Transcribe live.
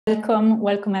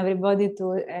Welcome everybody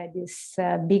to this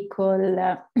big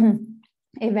call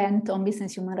event on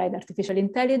business human rights artificial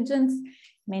intelligence.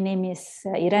 My name is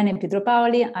Irene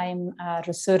Pietropaoli. I'm a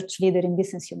research leader in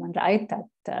business human rights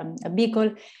at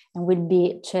BICOL, and will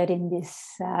be chairing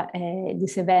this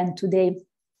event today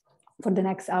for the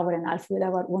next hour and a half with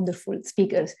our wonderful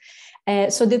speakers.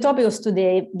 So the topic of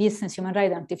today, business, human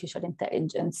rights, artificial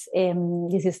intelligence.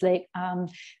 This is like a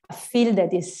field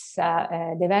that is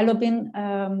developing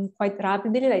quite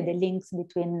rapidly, like the links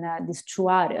between these two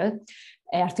areas.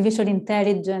 Artificial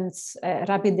intelligence,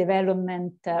 rapid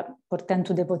development portend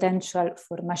to the potential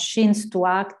for machines to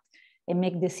act and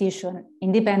make decisions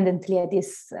independently at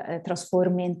this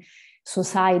transforming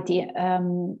society.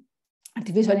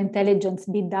 Artificial intelligence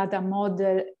big data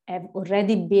model have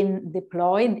already been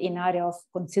deployed in areas of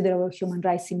considerable human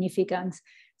rights significance,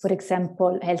 for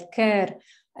example, healthcare,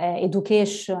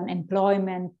 education,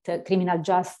 employment, criminal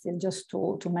justice, just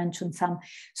to mention some.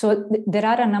 So there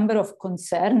are a number of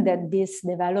concerns that this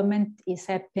development is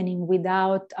happening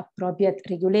without appropriate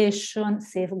regulation,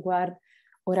 safeguard,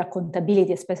 or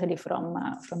accountability, especially from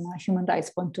a human rights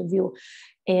point of view.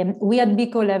 We at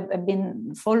BICOL have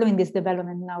been following this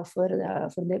development now for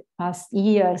the past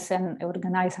years and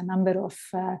organized a number of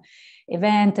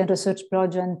events and research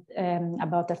projects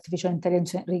about artificial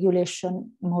intelligence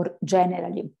regulation more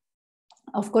generally.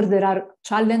 Of course, there are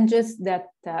challenges that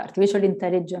artificial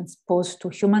intelligence poses to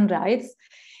human rights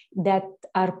that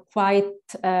are quite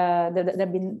that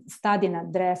have been studied and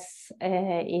addressed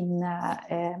in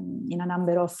a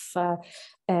number of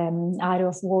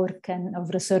areas of work and of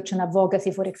research and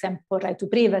advocacy. For example, right to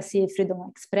privacy, freedom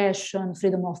of expression,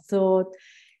 freedom of thought,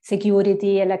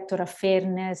 security, electoral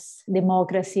fairness,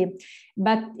 democracy.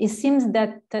 But it seems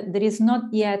that there is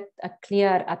not yet a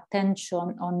clear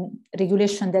attention on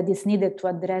regulation that is needed to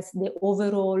address the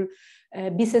overall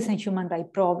business and human rights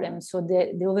problems. So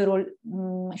the overall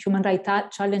human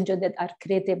rights challenges that are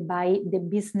created by the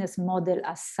business model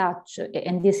as such.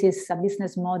 And this is a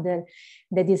business model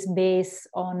that is based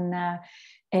on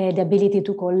the ability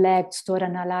to collect, store,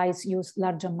 analyze, use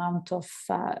large amount of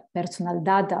personal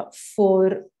data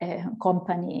for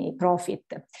company profit.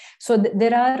 So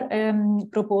there are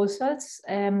proposals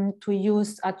to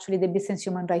use actually the business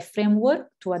human rights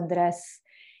framework to address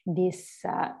this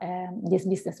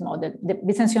business model. The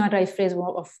business human rights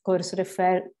framework, of course,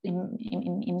 refer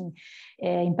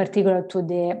in particular to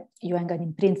the UN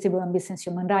Guiding Principle on Business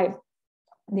Human Rights.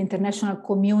 The international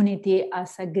community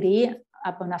has agreed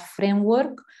upon a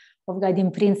framework of guiding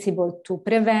principle to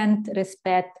prevent,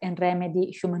 respect, and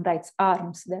remedy human rights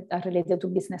harms that are related to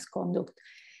business conduct.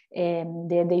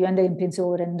 The UN Guiding Principle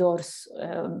were endorsed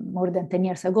more than 10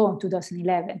 years ago, in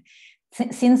 2011.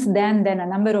 Since then a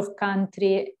number of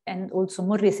countries, and also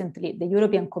more recently, the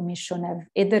European Commission have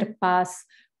either passed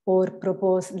or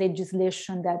proposed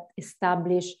legislation that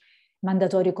establish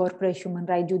mandatory corporate human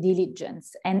rights due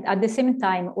diligence. And at the same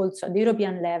time, also at the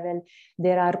European level,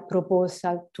 there are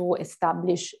proposals to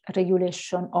establish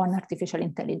regulation on artificial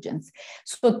intelligence.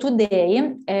 So today,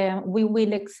 we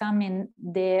will examine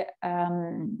the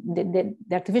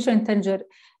artificial intelligence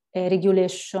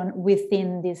regulation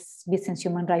within this business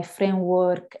human rights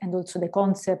framework, and also the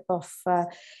concept of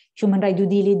human rights due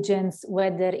diligence,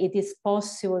 whether it is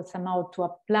possible somehow to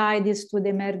apply this to the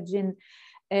emerging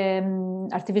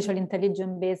artificial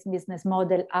intelligence-based business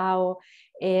model, how.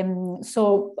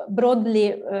 So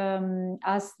broadly,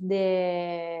 as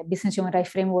the business human rights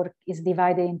framework is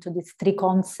divided into these three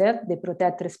concepts: the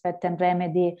protect, respect, and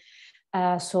remedy.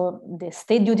 So the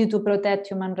state duty to protect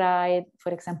human rights,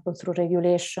 for example, through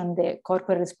regulation, the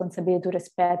corporate responsibility to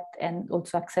respect, and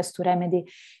also access to remedy.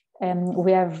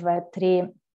 We have three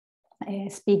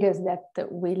speakers that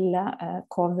will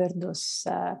cover those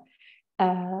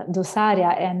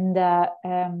areas,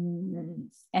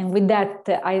 and with that,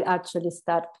 I actually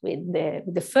start with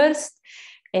the first.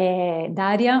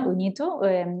 Daria Unito,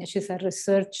 she's a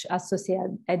research associate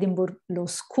at Edinburgh Law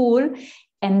School,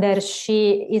 and there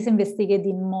she is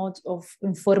investigating modes of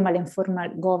informal and formal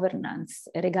governance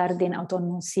regarding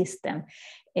autonomous system.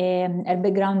 Her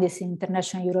background is in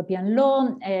international European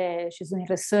law. She's doing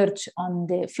research on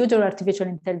the future of artificial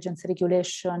intelligence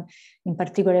regulation, in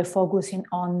particular focusing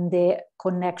on the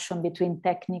connection between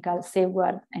technical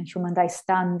safeguard and human rights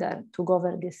standard to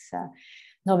govern these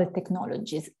novel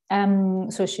technologies.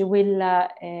 So she will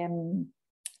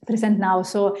present now.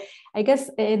 So I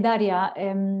guess, Daria,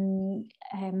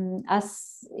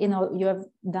 as you know, you have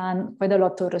done quite a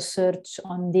lot of research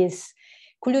on this.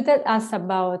 Could you tell us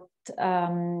about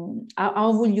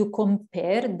how will you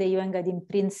compare the UN Guiding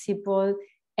Principle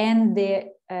and the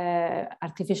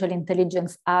Artificial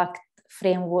Intelligence Act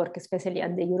framework, especially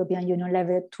at the European Union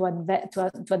level, to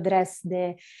address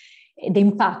the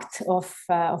impact of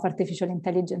artificial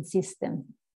intelligence system?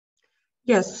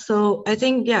 Yes, so I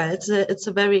think, yeah, it's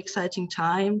a very exciting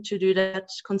time to do that,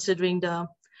 considering the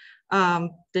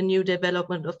new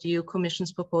development of the EU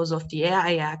Commission's proposal of the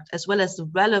AI Act, as well as the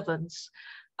relevance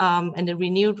and the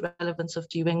renewed relevance of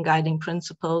the UN guiding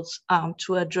principles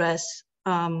to address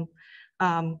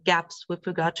gaps with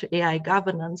regard to AI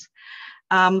governance.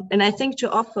 And I think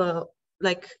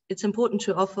it's important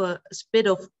to offer a bit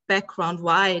of background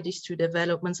why these two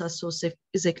developments are so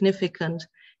significant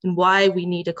and why we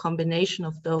need a combination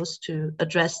of those to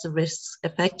address the risks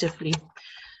effectively.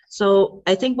 So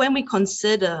I think when we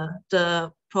consider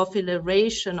the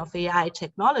proliferation of AI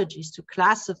technologies to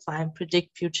classify and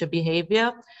predict future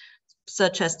behavior,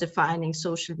 such as defining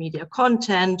social media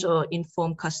content or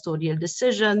inform custodial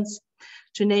decisions,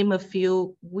 to name a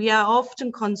few, we are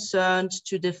often concerned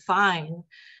to define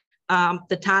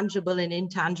the tangible and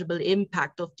intangible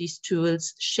impact of these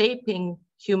tools shaping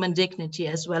human dignity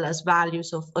as well as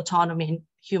values of autonomy and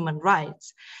human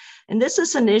rights. And this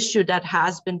is an issue that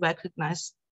has been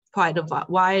recognized quite a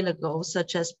while ago,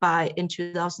 such as in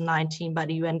 2019 by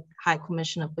the UN High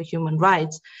Commissioner for Human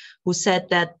Rights, who said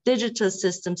that digital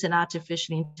systems and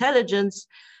artificial intelligence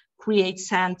create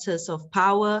centers of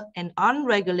power, and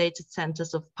unregulated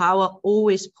centers of power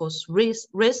always pose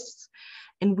risks.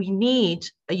 And we need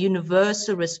a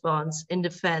universal response in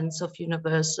defense of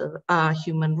universal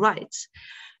human rights.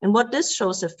 And what this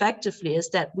shows effectively is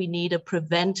that we need a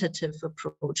preventative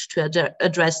approach to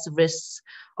address the risks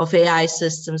of AI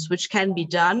systems, which can be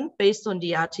done based on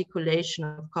the articulation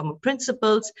of common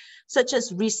principles, such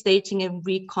as restating and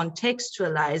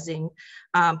recontextualizing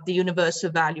the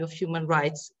universal value of human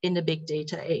rights in the big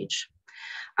data age.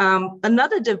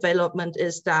 Another development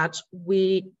is that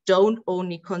we don't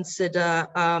only consider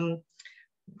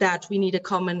that we need a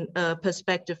common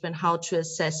perspective in how to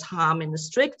assess harm in a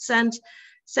strict sense,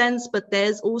 but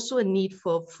there's also a need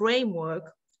for a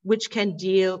framework which can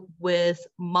deal with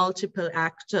multiple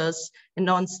actors and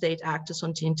non-state actors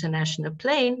on the international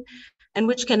plane, and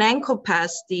which can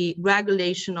encompass the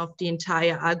regulation of the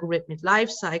entire algorithmic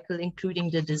life cycle, including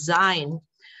the design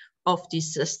of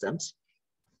these systems.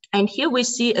 And here we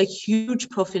see a huge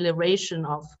proliferation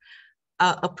of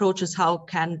approaches how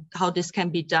this can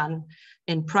be done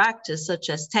in practice, such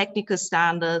as technical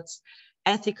standards,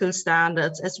 ethical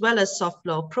standards, as well as soft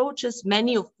law approaches,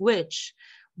 many of which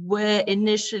were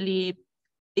initially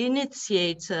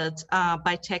initiated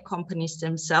by tech companies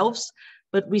themselves.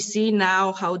 But we see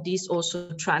now how these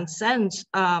also transcend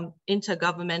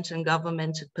intergovernmental and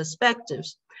governmental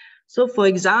perspectives. So, for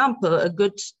example, a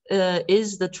good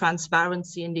is the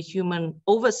transparency in the human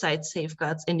oversight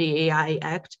safeguards in the AI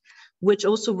Act, which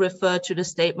also refer to the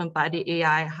statement by the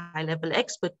AI high-level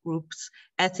expert group's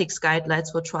ethics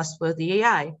guidelines for trustworthy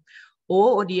AI.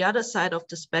 Or on the other side of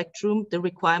the spectrum, the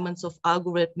requirements of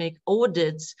algorithmic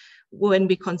audits when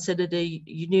we consider the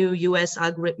new US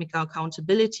Algorithmic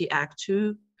Accountability Act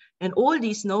too. And all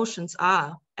these notions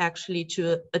are actually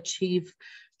to achieve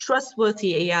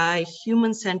trustworthy AI,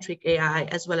 human-centric AI,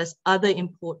 as well as other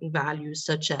important values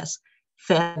such as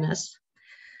fairness.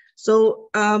 So,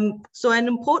 an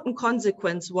important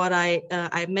consequence, what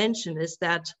I mentioned, is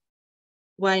that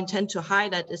what I intend to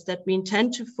highlight is that we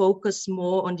intend to focus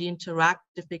more on the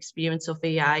interactive experience of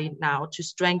AI now to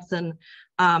strengthen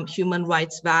human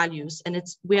rights values. And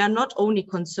we are not only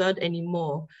concerned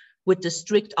anymore with the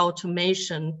strict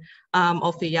automation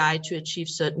of AI to achieve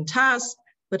certain tasks,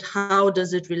 but how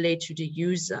does it relate to the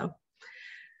user?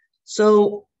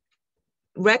 So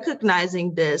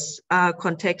recognizing this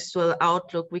contextual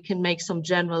outlook, we can make some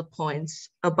general points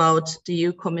about the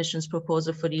EU Commission's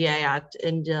proposal for the AI Act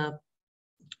and the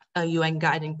UN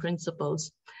guiding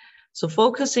principles. So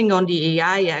focusing on the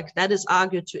AI Act, that is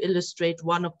argued to illustrate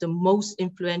one of the most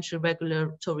influential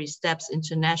regulatory steps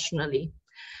internationally.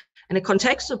 And a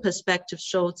contextual perspective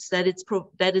shows that it's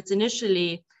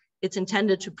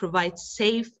intended to provide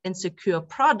safe and secure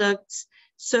products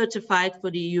certified for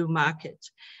the EU market.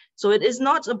 So it is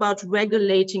not about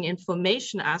regulating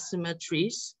information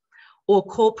asymmetries or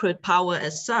corporate power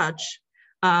as such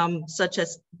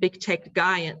as big tech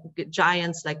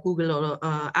giants like Google or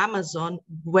Amazon,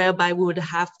 whereby we would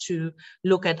have to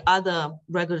look at other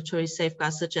regulatory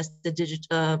safeguards such as the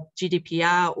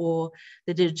GDPR or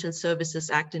the Digital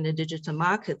Services Act and the Digital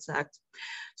Markets Act.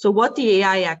 So what the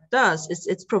AI Act does is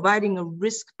it's providing a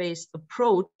risk-based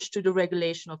approach to the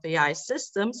regulation of AI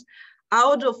systems,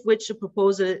 out of which the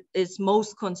proposal is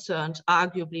most concerned,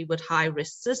 arguably, with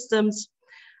high-risk systems,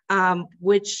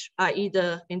 which are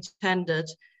either intended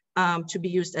to be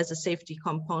used as a safety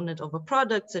component of a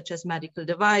product, such as medical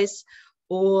device,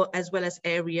 or as well as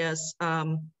areas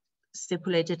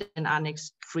stipulated in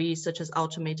Annex 3, such as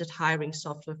automated hiring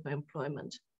software for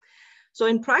employment. So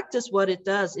in practice, what it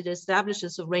does, it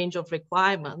establishes a range of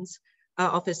requirements,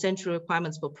 of essential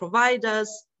requirements for providers,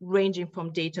 ranging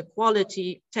from data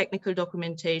quality, technical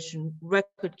documentation,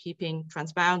 record keeping,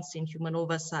 transparency, and human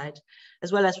oversight,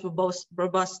 as well as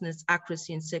robustness,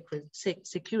 accuracy, and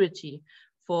security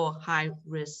for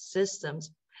high-risk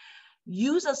systems.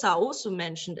 Users are also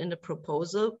mentioned in the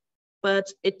proposal,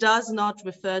 but it does not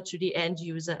refer to the end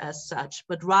user as such,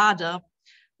 but rather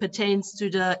pertains to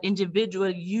the individual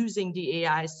using the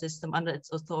AI system under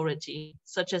its authority,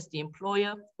 such as the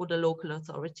employer or the local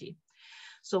authority.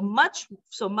 So much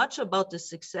about the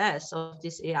success of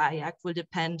this AI Act will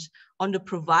depend on the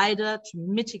provider to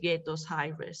mitigate those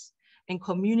high risks and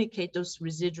communicate those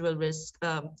residual risks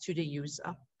to the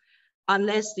user,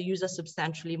 unless the user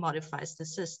substantially modifies the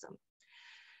system.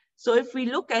 So if we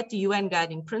look at the UN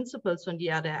guiding principles on the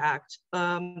other act,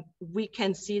 we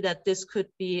can see that this could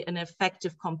be an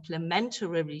effective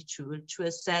complementary tool to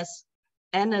assess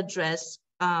and address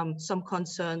some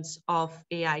concerns of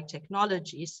AI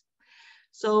technologies.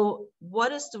 So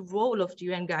what is the role of the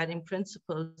UN guiding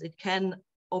principles? It can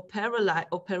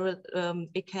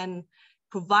it can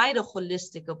provide a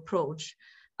holistic approach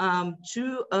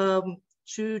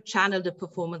to channel the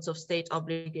performance of state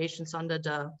obligations under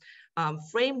the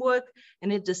framework,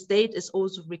 and the state is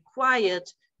also required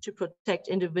to protect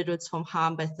individuals from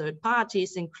harm by third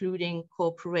parties, including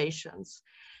corporations.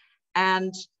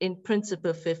 And in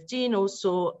Principle 15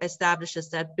 also establishes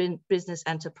that business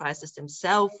enterprises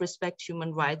themselves respect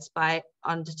human rights by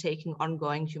undertaking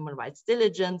ongoing human rights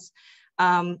diligence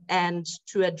and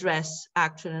to address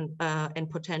actual and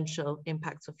potential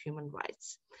impacts of human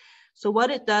rights. So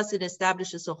what it does, it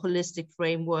establishes a holistic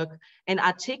framework and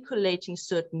articulating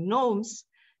certain norms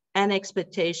and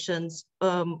expectations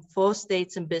for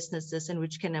states and businesses, and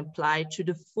which can apply to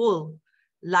the full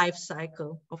life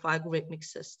cycle of algorithmic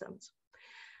systems.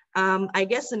 I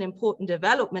guess an important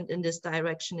development in this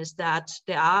direction is that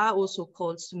there are also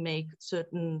calls to make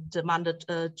certain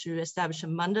to establish a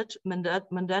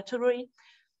mandatory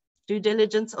due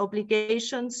diligence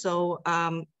obligation. So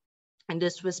in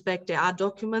this respect, there are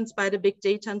documents by the Big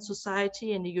Data and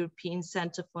Society and the European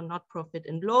Center for Not-Profit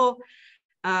in Law,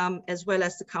 as well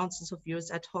as the Councils of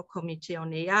Europe's Ad Hoc Committee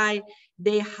on AI.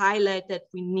 They highlight that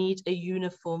we need a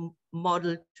uniform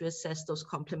model to assess those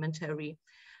complementary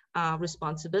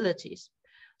responsibilities.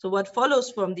 So what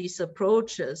follows from these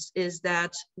approaches is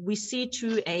that we see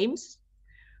two aims,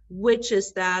 which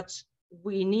is that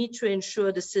we need to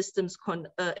ensure the systems,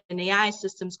 an AI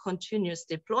system's continuous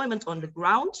deployment on the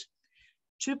ground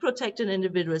to protect an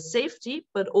individual's safety,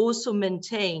 but also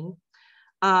maintain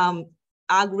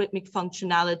algorithmic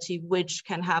functionality, which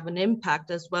can have an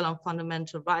impact as well on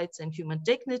fundamental rights and human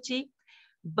dignity.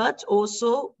 But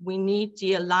also we need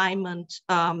the alignment,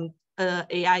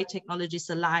 AI technologies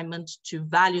alignment to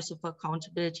values of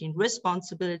accountability and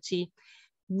responsibility,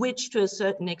 which to a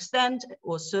certain extent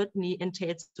or certainly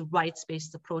entails the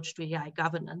rights-based approach to AI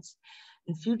governance.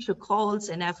 And future calls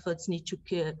and efforts need to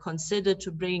consider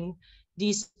to bring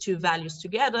these two values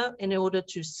together in order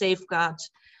to safeguard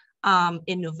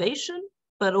innovation,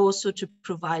 but also to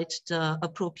provide the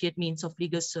appropriate means of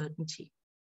legal certainty.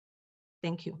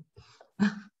 Thank you.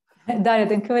 Daria,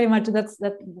 thank you very much. That's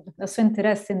so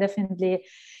interesting. Definitely,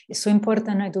 it's so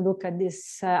important to look at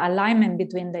this alignment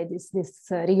between this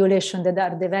regulation that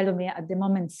are developing at the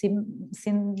moment seem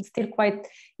still quite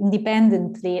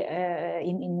independently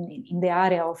in the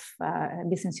area of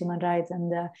business human rights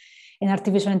and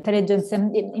artificial intelligence.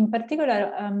 And in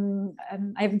particular,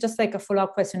 I have just like a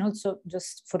follow-up question also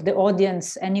just for the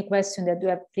audience. Any question that you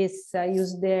have, please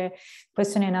use the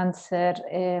question and answer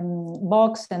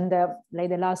box, and like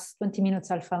the last 20 minutes,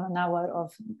 half an hour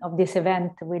of this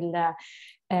event will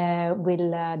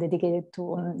dedicate it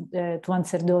to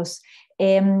answer those.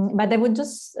 But I was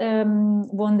just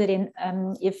wondering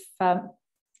if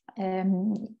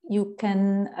you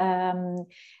can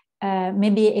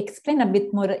maybe explain a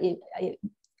bit more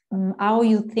how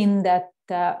you think that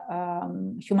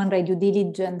human rights due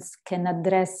diligence can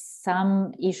address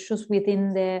some issues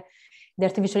within the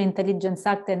Artificial Intelligence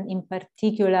Act, and in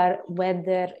particular,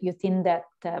 whether you think that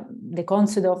the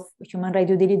concept of human rights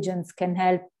due diligence can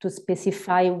help to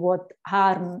specify what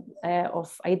harm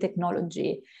of AI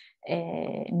technology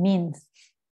means.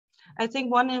 I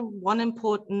think one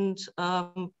important,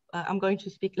 I'm going to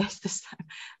speak less this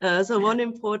time. So one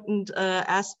important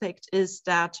aspect is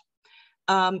that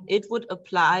it would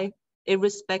apply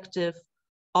irrespective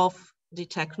of the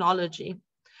technology.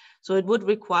 So it would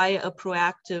require a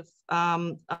proactive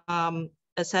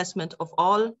assessment of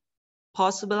all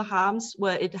possible harms,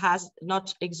 where it has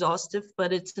not exhaustive,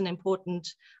 but it's an important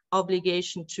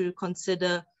obligation to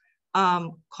consider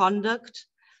conduct,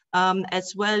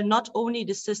 as well, not only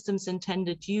the system's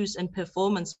intended use and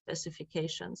performance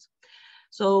specifications.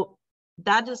 So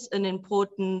that is an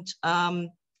important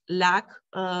gap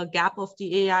of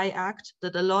the AI Act,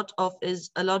 that a lot of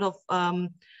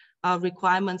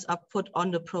requirements are put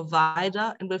on the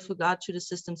provider and with regard to the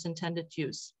system's intended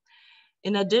use.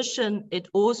 In addition, it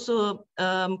also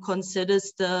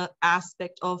considers the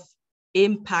aspect of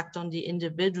impact on the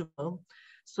individual.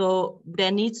 So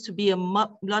there needs to be a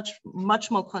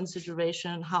much more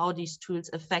consideration on how these tools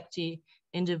affect the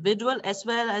individual as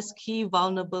well as key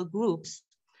vulnerable groups,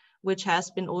 which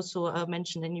has been also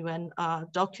mentioned in UN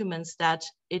documents, that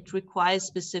it requires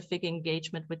specific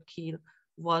engagement with key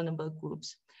vulnerable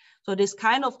groups. So this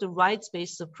kind of the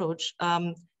rights-based approach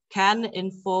can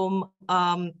inform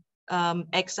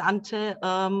ex ante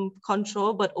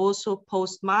control, but also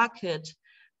post-market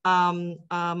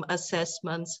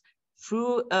assessments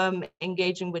through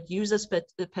engaging with user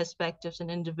perspectives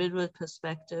and individual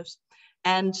perspectives.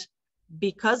 And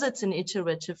because it's an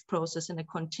iterative process and a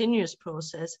continuous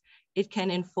process, it can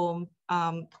inform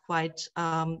quite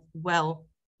well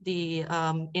the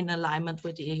in alignment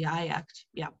with the AI Act.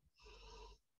 Yeah.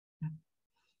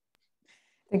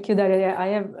 Thank you, Daria. I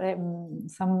have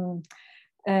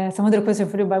some other question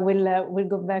for you, but we'll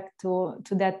go back to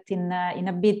that in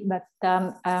a bit. But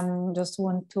just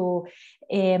want to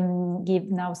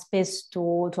give now space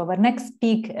to our next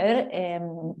speaker,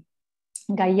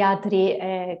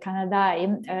 Gayatri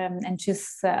Kanadai, and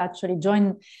she's actually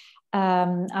joined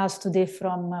us today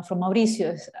from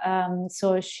Mauritius.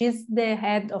 So she's the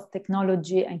head of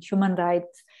technology and human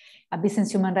rights, a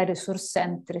Business Human Rights Resource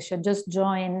Center. She had just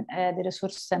joined the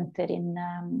Resource Center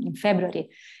in February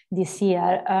this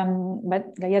year.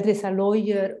 But Gayatri is a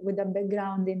lawyer with a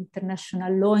background in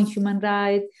international law and human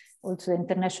rights, also the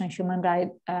international human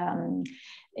rights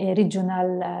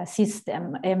regional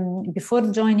system. Before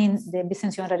joining the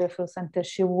Business Human Rights Resource Center,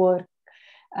 she worked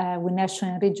with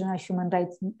national and regional human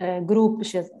rights group.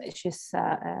 She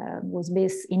was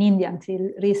based in India until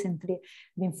recently,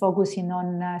 been focusing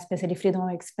on especially freedom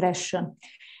of expression.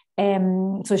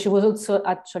 So she was also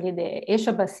actually the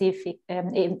Asia Pacific,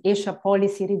 Asia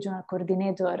Policy Regional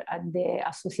Coordinator at the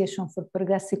Association for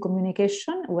Progressive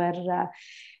Communication, where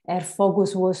her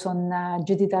focus was on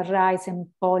digital rights and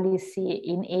policy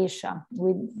in Asia,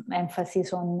 with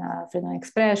emphasis on freedom of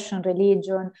expression,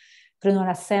 religion, freedom of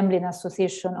assembly and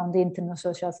association on the internet.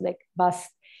 So she has like vast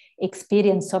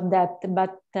experience of that.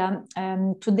 But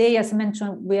today, as I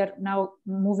mentioned, we are now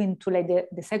moving to like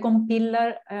the second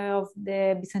pillar of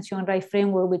the business human rights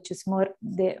framework, which is more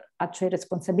the actual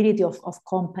responsibility of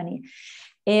company.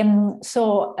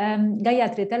 So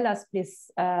Gayatri, tell us please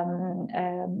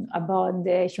about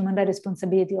the human rights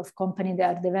responsibility of companies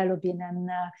that are developing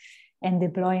and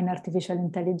deploying artificial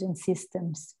intelligence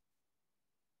systems.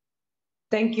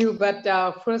 Thank you. But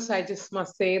first, I just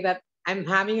must say that I'm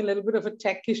having a little bit of a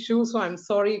tech issue, so I'm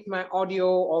sorry if my audio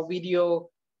or video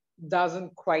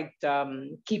doesn't quite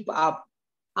keep up.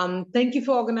 Thank you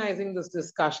for organizing this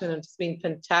discussion. It's been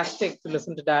fantastic to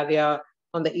listen to Daria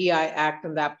on the AI Act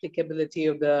and the applicability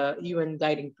of the UN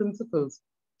guiding principles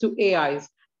to AIs.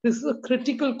 This is a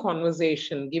critical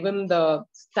conversation, given the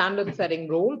standard-setting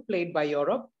role played by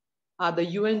Europe. The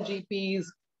UNGPs,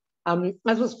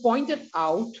 as was pointed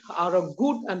out, are a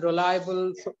good and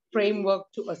reliable framework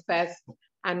to assess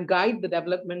and guide the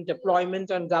development,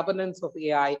 deployment, and governance of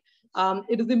AI.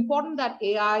 It is important that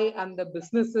AI and the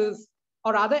businesses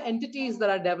or other entities that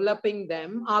are developing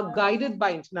them are guided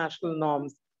by international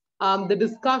norms. The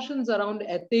discussions around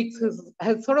ethics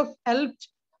has sort of helped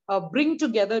bring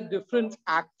together different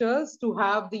actors to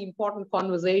have the important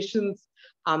conversations.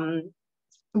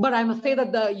 But I must say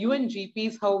that the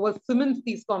UNGPs, however, cements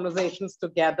these conversations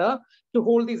together to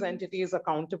hold these entities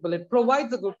accountable. It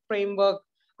provides a good framework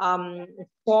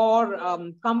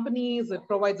for companies. It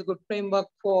provides a good framework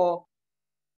for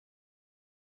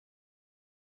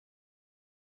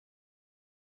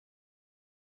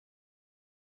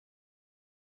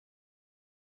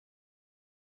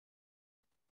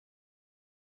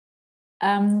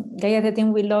Gayatri, I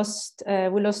think we lost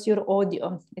your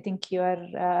audio. I think you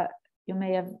are you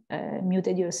may have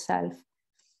muted yourself.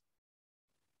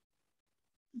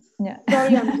 Yeah,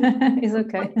 sorry, it's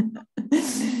okay.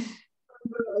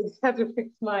 I just had to fix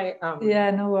my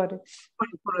yeah, no worries.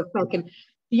 For a second.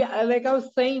 Yeah, like I was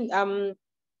saying,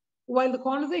 while the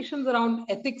conversations around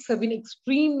ethics have been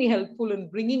extremely helpful in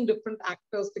bringing different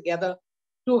actors together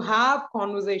to have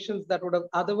conversations that would have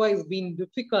otherwise been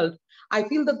difficult. I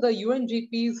feel that the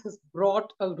UNGPs has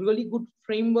brought a really good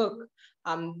framework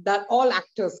that all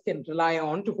actors can rely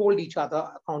on to hold each other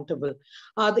accountable.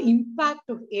 The impact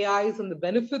of AIs and the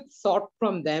benefits sought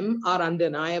from them are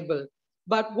undeniable.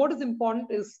 But what is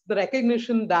important is the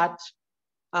recognition that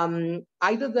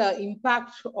either the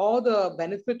impact or the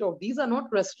benefit of these are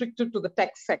not restricted to the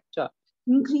tech sector.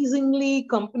 Increasingly,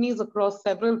 companies across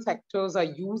several sectors are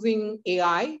using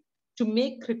AI to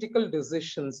make critical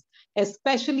decisions,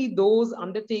 especially those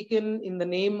undertaken in the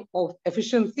name of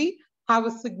efficiency, have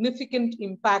a significant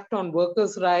impact on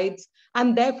workers' rights.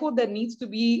 And therefore, there needs to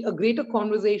be a greater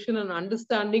conversation and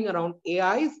understanding around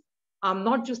AIs,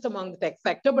 not just among the tech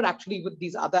sector, but actually with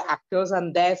these other actors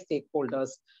and their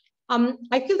stakeholders.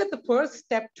 I feel that the first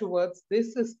step towards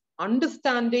this is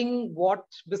understanding what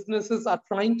businesses are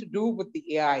trying to do with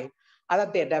the AI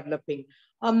that they're developing.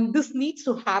 This needs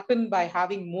to happen by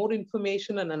having more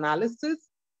information and analysis,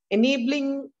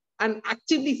 enabling and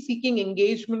actively seeking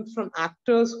engagement from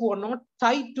actors who are not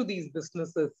tied to these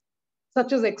businesses,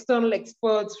 such as external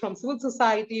experts from civil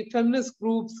society, feminist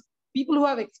groups, people who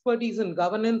have expertise in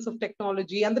governance of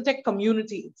technology, and the tech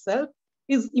community itself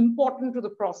is important to the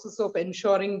process of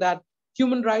ensuring that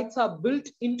human rights are built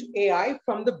into AI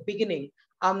from the beginning,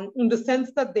 in the sense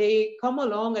that they come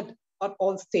along at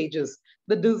all stages,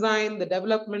 the design, the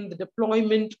development, the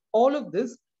deployment, all of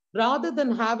this, rather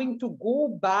than having to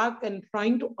go back and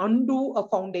trying to undo a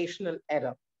foundational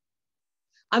error.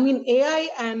 I mean, AI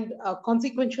and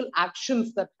consequential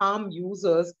actions that harm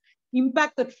users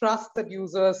impact the trust that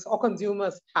users or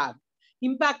consumers have,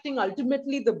 impacting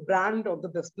ultimately the brand of the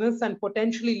business and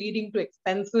potentially leading to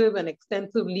expensive and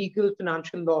extensive legal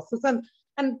financial losses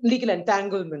and legal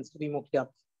entanglements, to be more clear.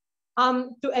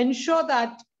 To ensure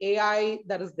that AI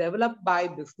that is developed by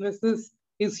businesses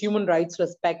is human rights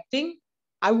respecting,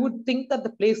 I would think that the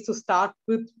place to start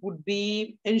with would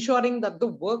be ensuring that the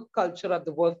work culture at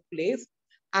the workplace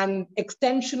and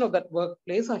extension of that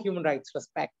workplace are human rights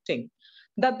respecting,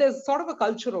 that there's sort of a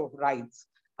culture of rights.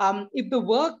 If the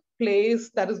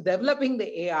workplace that is developing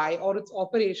the AI or its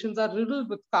operations are riddled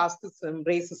with casteism,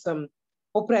 racism,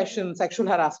 oppression, sexual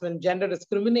harassment, gender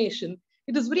discrimination,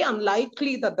 it is very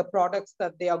unlikely that the products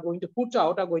that they are going to put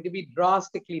out are going to be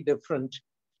drastically different.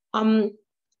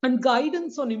 And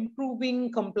guidance on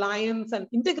improving compliance and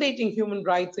integrating human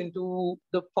rights into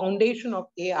the foundation of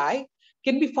AI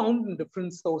can be found in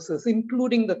different sources,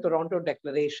 including the Toronto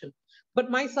Declaration.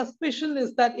 But my suspicion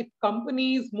is that if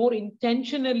companies more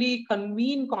intentionally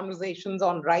convene conversations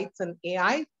on rights and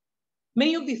AI,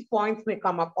 many of these points may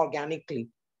come up organically.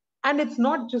 And it's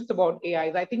not just about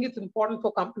AIs. I think it's important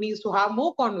for companies to have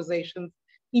more conversations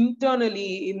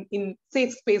internally in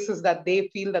safe spaces that they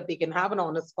feel that they can have an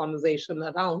honest conversation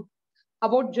around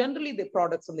about generally the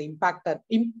products and the impact that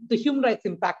the human rights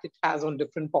impact it has on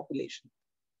different populations.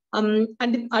 And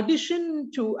in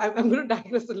addition to, I'm going to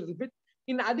digress a little bit.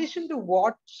 In addition to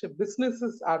what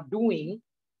businesses are doing,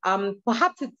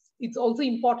 perhaps it's also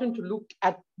important to look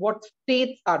at what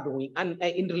states are doing and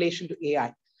in relation to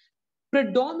AI.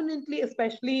 Predominantly,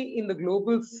 especially in the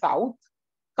global south,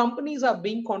 companies are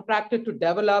being contracted to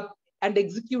develop and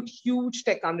execute huge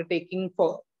tech undertakings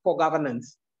for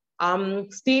governance.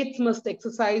 States must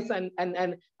exercise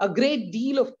and a great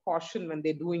deal of caution when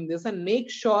they're doing this and make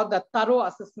sure that thorough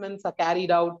assessments are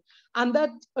carried out and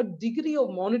that a degree of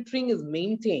monitoring is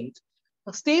maintained.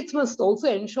 States must also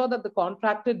ensure that the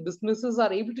contracted businesses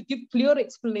are able to give clear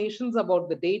explanations about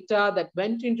the data that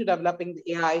went into developing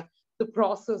the AI, the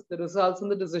process, the results,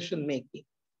 and the decision making.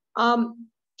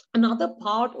 Another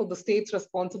part of the state's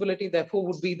responsibility, therefore,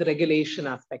 would be the regulation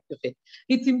aspect of it.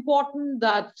 It's important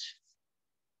that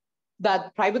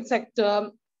private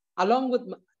sector, along with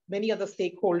many other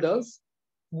stakeholders,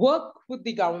 work with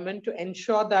the government to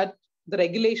ensure that the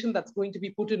regulation that's going to be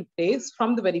put in place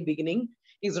from the very beginning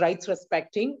is rights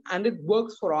respecting and it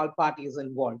works for all parties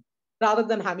involved, rather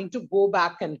than having to go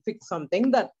back and fix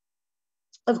something that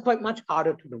is quite much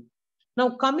harder to do.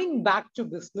 Now, coming back to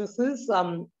businesses,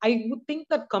 I would think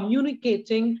that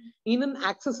communicating in an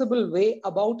accessible way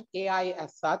about AI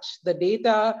as such, the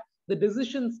data, the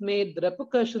decisions made, the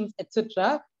repercussions,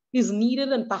 etc., is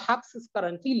needed and perhaps is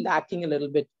currently lacking a little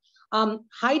bit.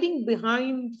 Hiding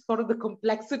behind sort of the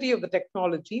complexity of the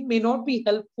technology may not be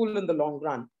helpful in the long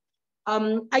run.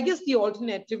 I guess the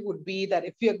alternative would be that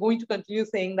if we are going to continue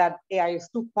saying that AI is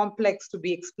too complex to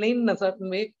be explained in a certain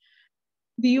way,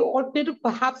 the alternative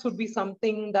perhaps would be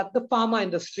something that the pharma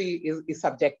industry is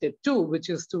subjected to, which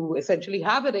is to essentially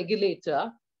have a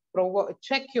regulator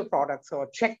check your products or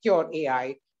check your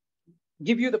AI,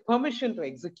 give you the permission to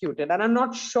execute it. And I'm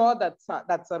not sure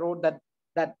that's a road that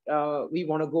that we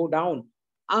want to go down.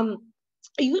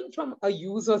 Even from a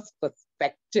user's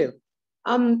perspective,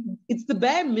 it's the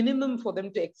bare minimum for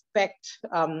them to expect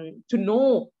to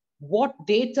know what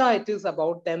data it is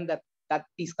about them that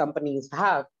these companies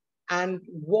have, and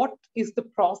what is the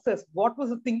process, what was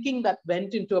the thinking that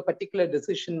went into a particular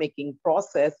decision-making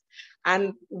process,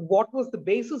 and what was the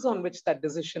basis on which that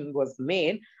decision was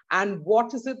made, and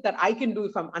what is it that I can do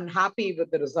if I'm unhappy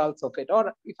with the results of it,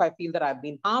 or if I feel that I've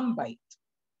been harmed by it.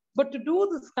 But to do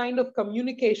this kind of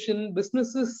communication,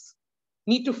 businesses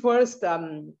need to first,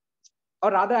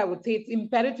 or rather I would say it's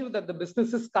imperative that the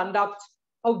businesses conduct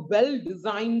a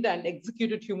well-designed and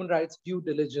executed human rights due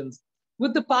diligence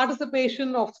with the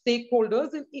participation of stakeholders,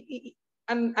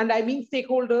 and I mean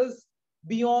stakeholders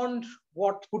beyond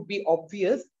what would be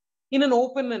obvious, in an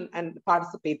open and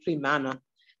participatory manner.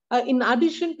 In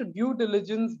addition to due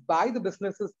diligence by the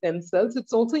businesses themselves,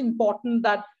 it's also important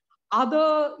that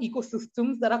other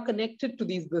ecosystems that are connected to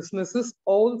these businesses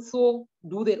also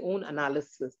do their own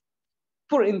analysis.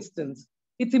 For instance,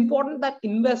 it's important that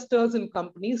investors in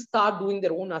companies start doing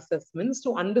their own assessments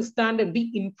to understand and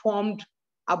be informed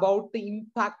about the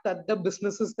impact that the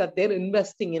businesses that they're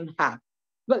investing in have.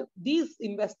 Well, these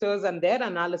investors and their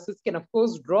analysis can, of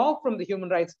course, draw from the human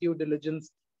rights due diligence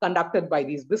conducted by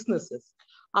these businesses.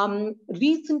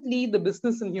 Recently, the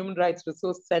Business and Human Rights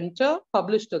Resource Center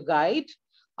published a guide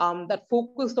that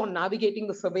focused on navigating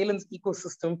the surveillance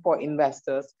ecosystem for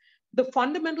investors. The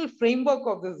fundamental framework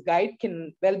of this guide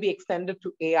can well be extended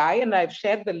to AI, and I've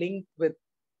shared the link with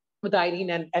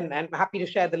Irene, and I'm happy to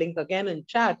share the link again in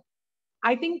chat.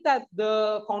 I think that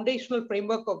the foundational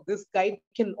framework of this guide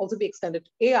can also be extended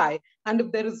to AI, and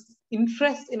if there is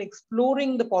interest in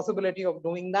exploring the possibility of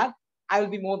doing that, I will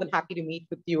be more than happy to meet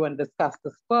with you and discuss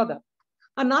this further.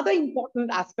 Another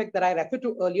important aspect that I referred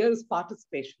to earlier is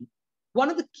participation. One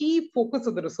of the key focus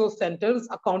of the Resource Center is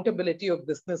accountability of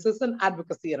businesses and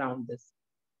advocacy around this.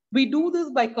 We do this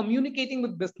by communicating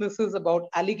with businesses about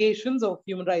allegations of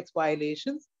human rights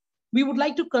violations. We would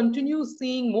like to continue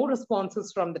seeing more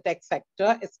responses from the tech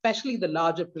sector, especially the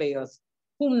larger players,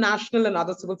 whom national and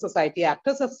other civil society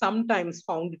actors have sometimes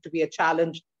found it to be a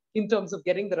challenge in terms of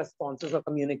getting the responses or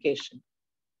communication.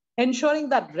 Ensuring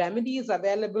that remedy is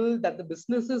available, that the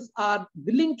businesses are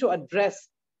willing to address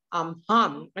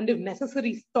harm, and if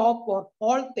necessary, stop or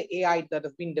halt the AI that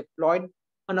has been deployed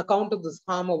on account of this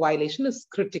harm or violation is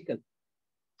critical.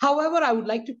 However, I would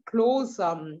like to close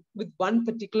with one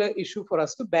particular issue for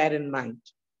us to bear in mind.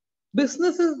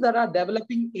 Businesses that are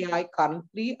developing AI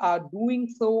currently are doing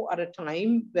so at a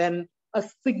time when a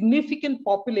significant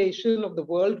population of the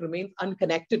world remains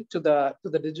unconnected to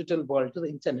the digital world, to the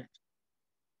internet.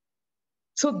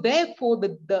 So therefore,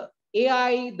 the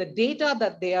AI, the data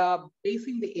that they are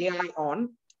basing the AI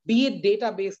on, be it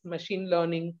data-based machine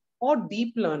learning or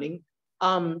deep learning,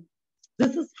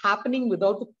 this is happening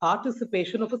without the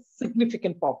participation of a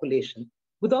significant population,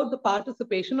 without the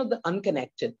participation of the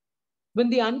unconnected. When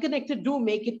the unconnected do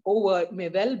make it over, it may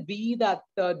well be that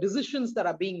the decisions that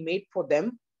are being made for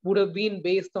them would have been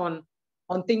based on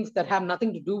things that have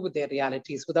nothing to do with their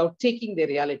realities, without taking their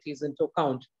realities into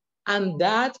account. And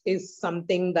that is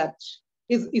something that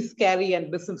is scary, and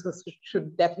businesses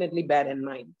should definitely bear in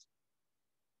mind.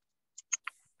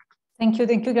 Thank you,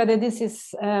 Gade. This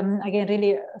is again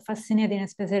really fascinating,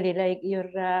 especially like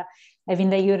having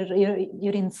like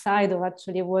your insight of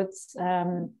actually what's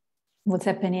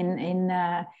happening in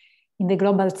the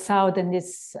global south, and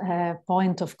this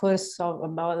point, of course,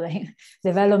 about like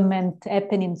development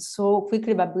happening so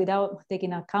quickly, but without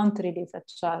taking account really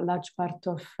such a large part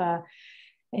of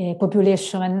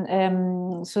population.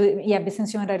 So yeah,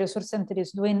 Business Human Rights Resource Center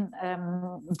is doing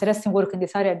interesting work in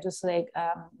this area. Just like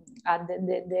add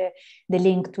the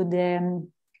link to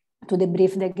the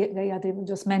brief that Gayatri was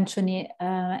just mentioning,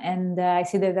 and I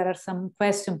see that there are some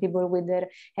questions, people with their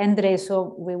hand raised,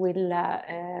 so we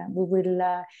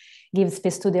will give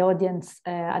space to the audience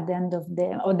at the end of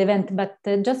the event. But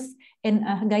just, and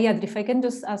Gayatri, if I can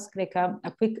just ask like a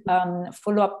quick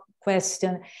follow-up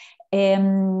question.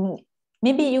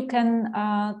 Maybe you can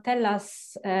tell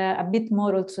us a bit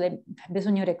more also, based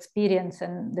on your experience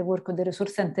and the work of the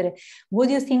Resource Center, what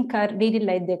do you think are really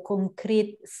like the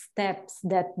concrete steps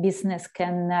that business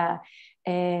can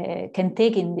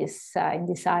take in this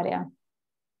area?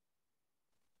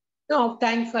 No,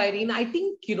 thanks, Irene. I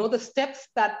think, the steps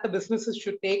that the businesses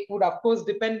should take would, of course,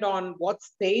 depend on what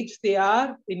stage they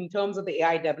are in terms of the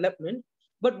AI development.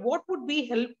 But what would be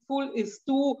helpful is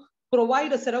to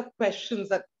provide a set of questions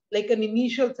that, like an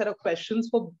initial set of questions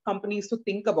for companies to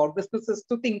think about, businesses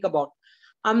to think about.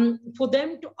 for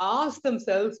them to ask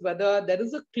themselves whether there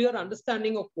is a clear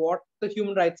understanding of what the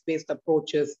human rights-based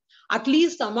approach is, at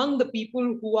least among the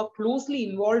people who are closely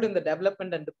involved in the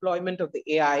development and deployment of the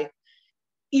AI.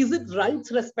 Is it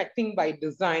rights respecting by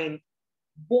design?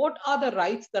 What are the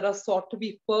rights that are sought to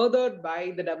be furthered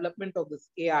by the development of this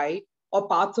AI, or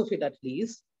parts of it at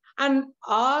least? And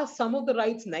are some of the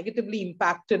rights negatively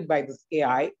impacted by this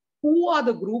AI? Who are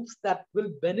the groups that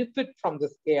will benefit from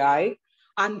this AI,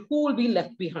 and who will be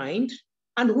left behind,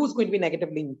 and who's going to be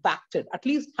negatively impacted? At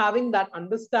least having that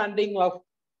understanding of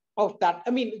that. I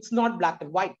mean, it's not black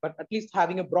and white, but at least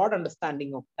having a broad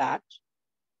understanding of that.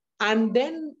 And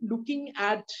then looking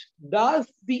at,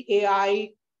 does the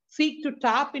AI seek to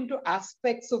tap into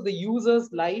aspects of the user's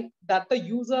life that the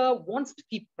user wants to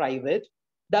keep private?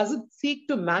 Does it seek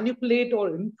to manipulate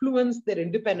or influence their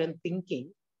independent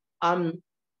thinking? Do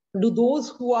those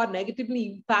who are negatively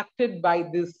impacted by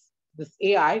this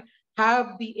AI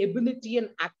have the ability and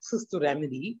access to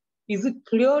remedy? Is it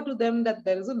clear to them that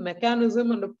there is a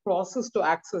mechanism and a process to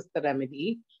access the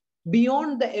remedy?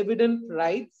 Beyond the evident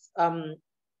rights,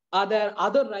 are there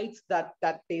other rights that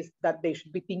they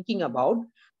should be thinking about?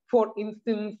 For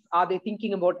instance, are they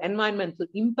thinking about environmental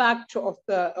impact of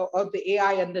the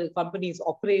AI and the company's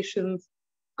operations?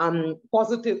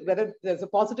 Positive, whether there's a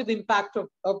positive impact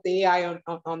of the AI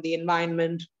on the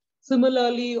environment.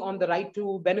 Similarly, on the right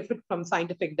to benefit from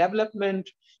scientific development,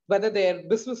 whether their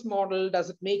business model,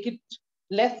 does it make it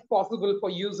less possible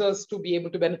for users to be able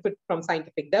to benefit from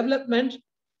scientific development?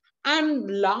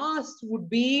 And last would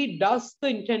be, does the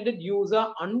intended user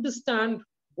understand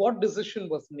what decision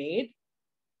was made,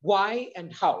 why,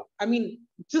 and how? I mean,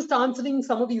 just answering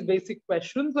some of these basic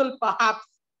questions will perhaps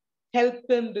help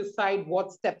them decide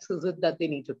what steps is it that they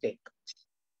need to take.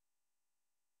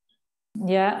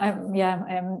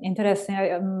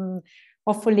 Interesting.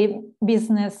 Hopefully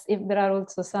business, if there are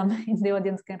also some in the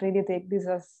audience, can really take this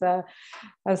as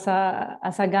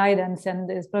a guidance, and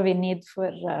there's probably need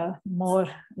for more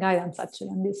guidance actually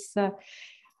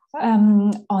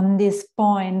on this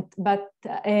point. But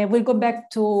we'll go back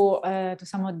to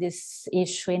some of this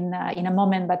issue in a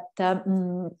moment, but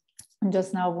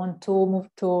just now want to move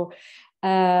to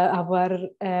our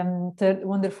third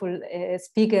wonderful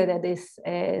speaker, that is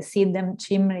Sidem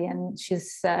Chimri, and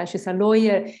she's a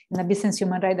lawyer and a business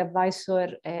human rights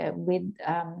advisor with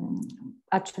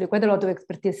actually quite a lot of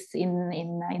expertise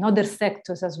in other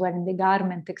sectors as well, in the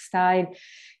garment, textile,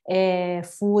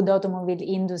 food, automobile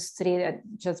industry.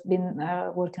 Just been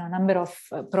working on a number of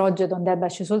projects on that,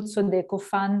 but she's also the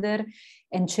co-founder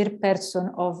and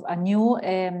chairperson of a new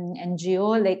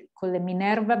NGO called the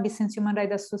Minerva Business Human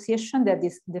Rights Association, that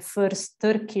is the first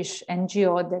Turkish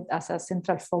NGO that has a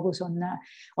central focus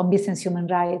on business human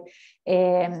rights.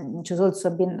 She's also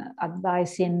been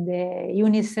advising the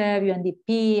UNICEF,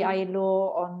 UNDP,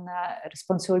 ILO on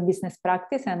responsible business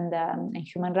practice and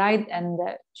human rights. And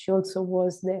she also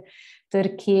was the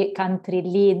Turkey country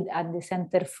lead at the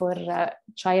Center for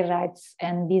Child Rights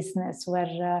and Business,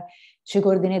 where she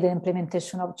coordinated the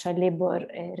implementation of child labor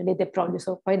related projects.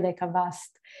 So quite like a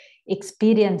vast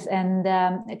experience. And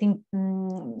I think,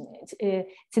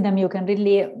 Sidem, you can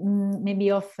really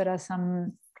maybe offer us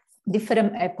some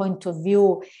different point of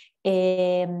view.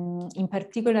 In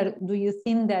particular, do you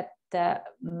think that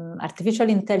artificial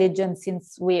intelligence,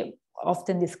 since we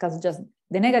often discuss just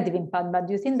the negative impact, but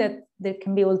do you think that there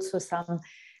can be also some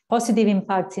positive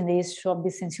impacts in the issue of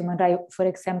business human rights, for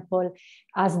example,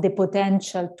 as the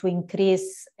potential to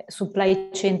increase supply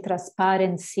chain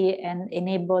transparency and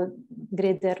enable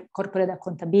greater corporate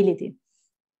accountability?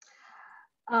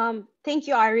 Thank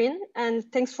you, Irene, and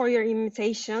thanks for your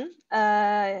invitation.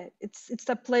 It's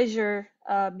a pleasure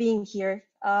being here.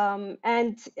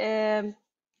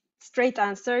 Straight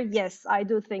answer, yes, I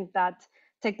do think that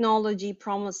technology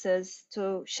promises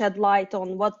to shed light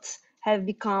on what have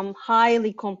become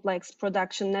highly complex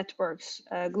production networks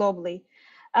globally.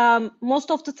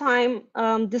 Most of the time,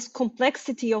 this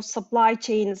complexity of supply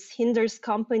chains hinders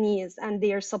companies and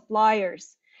their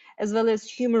suppliers, as well as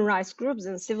human rights groups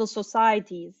and civil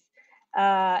societies,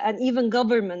 and even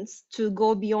governments, to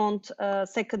go beyond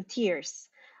second tiers.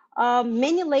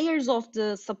 Many layers of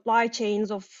the supply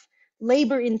chains of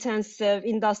labor-intensive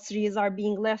industries are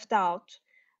being left out,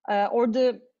 or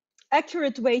the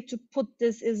accurate way to put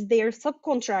this is their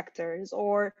subcontractors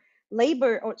or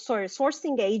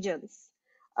sourcing agents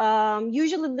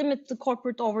usually limit the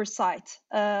corporate oversight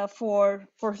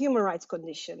for human rights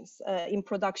conditions in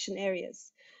production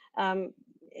areas,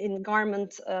 in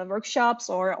garment workshops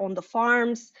or on the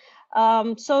farms.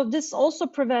 So this also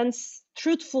prevents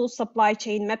truthful supply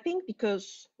chain mapping,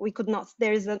 because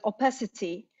there is an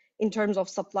opacity in terms of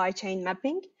supply chain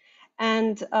mapping.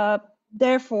 And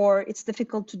therefore, it's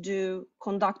difficult to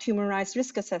conduct human rights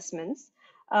risk assessments,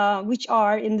 which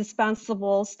are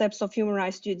indispensable steps of human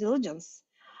rights due diligence.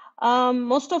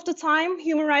 Most of the time,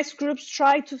 human rights groups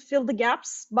try to fill the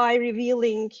gaps by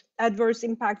revealing adverse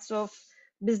impacts of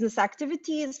business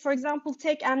activities. For example,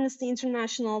 take Amnesty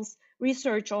International's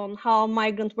research on how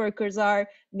migrant workers are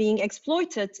being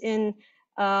exploited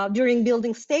during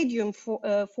building stadium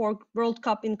for World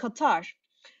Cup in Qatar.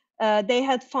 They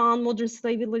had found modern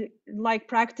slavery-like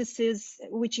practices,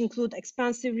 which include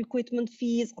expensive recruitment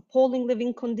fees, appalling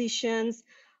living conditions,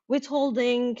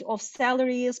 withholding of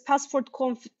salaries, passport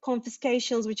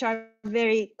confiscations, which are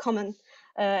very common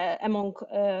among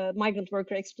migrant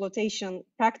worker exploitation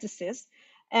practices,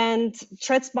 and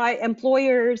threats by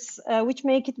employers, which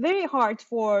make it very hard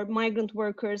for migrant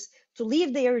workers to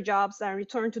leave their jobs and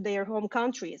return to their home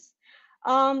countries.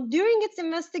 During its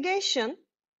investigation,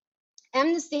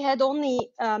 Amnesty had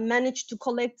only managed to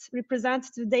collect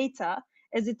representative data,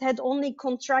 as it had only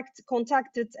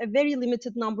contacted a very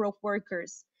limited number of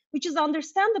workers, which is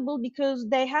understandable because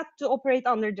they had to operate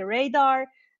under the radar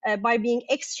by being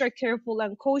extra careful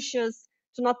and cautious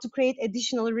not to create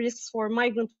additional risks for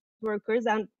migrant workers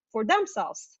and for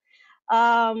themselves.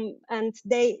 And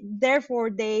therefore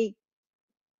they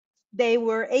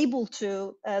were able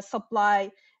to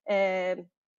supply and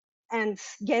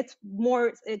get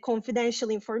more confidential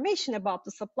information about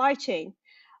the supply chain.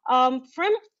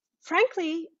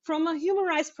 Frankly, from a human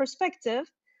rights perspective,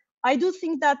 I do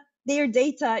think that their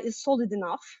data is solid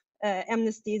enough.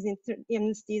 Amnesty's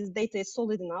data is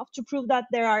solid enough to prove that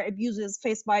there are abuses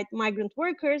faced by migrant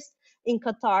workers in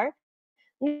Qatar.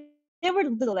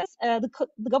 Nevertheless, the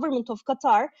government of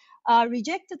Qatar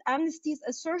rejected Amnesty's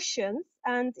assertions,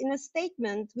 and in a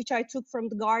statement which I took from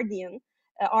The Guardian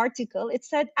article, it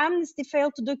said Amnesty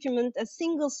failed to document a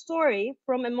single story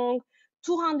from among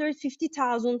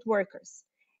 250,000 workers.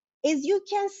 As you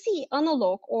can see,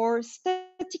 analog or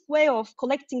static way of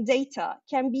collecting data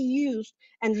can be used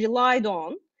and relied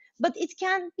on, but it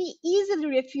can be easily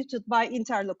refuted by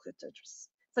interlocutors,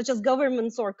 such as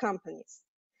governments or companies.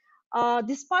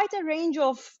 Despite a range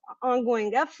of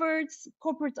ongoing efforts,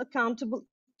 corporate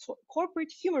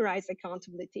human rights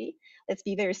accountability, let's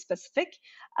be very specific,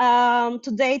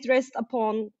 to date rests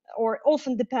upon or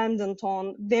often dependent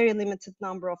on very limited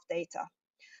number of data.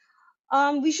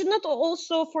 We should not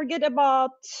also forget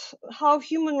about how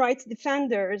human rights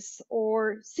defenders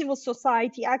or civil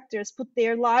society actors put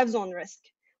their lives on risk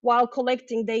while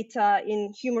collecting data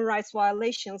in human rights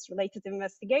violations related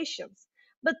investigations.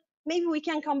 But maybe we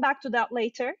can come back to that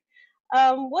later.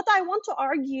 What I want to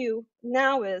argue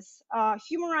now is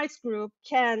human rights group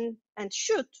can and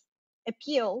should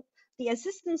appeal the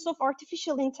assistance of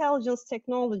artificial intelligence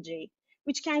technology,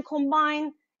 which can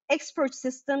combine expert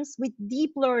systems with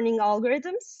deep learning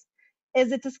algorithms,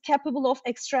 as it is capable of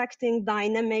extracting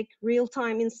dynamic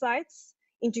real-time insights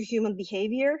into human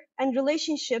behavior and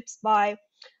relationships by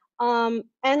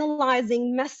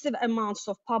analyzing massive amounts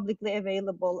of publicly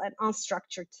available and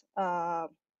unstructured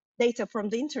data from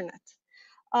the internet.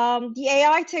 The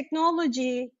AI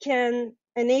technology can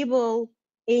enable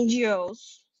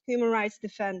NGOs, human rights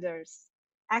defenders,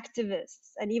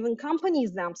 activists, and even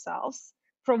companies themselves,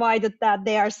 provided that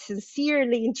they are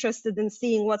sincerely interested in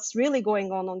seeing what's really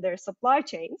going on their supply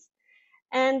chains.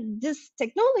 And this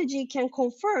technology can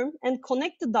confirm and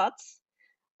connect the dots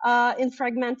in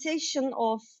fragmentation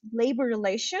of labor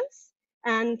relations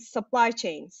and supply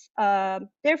chains.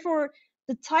 Therefore,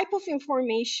 the type of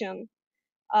information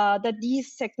that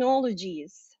these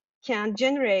technologies can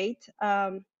generate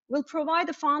will provide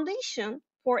a foundation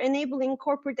for enabling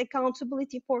corporate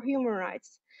accountability for human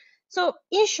rights. So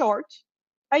in short,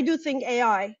 I do think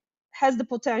AI has the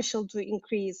potential to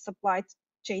increase supply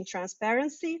chain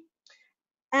transparency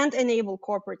and enable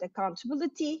corporate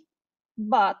accountability,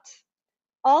 but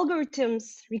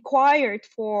algorithms required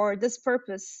for this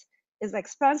purpose is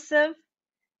expensive,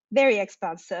 very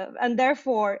expensive, and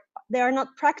therefore they are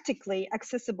not practically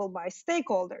accessible by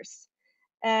stakeholders.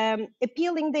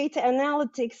 Appealing data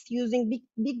analytics using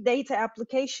big data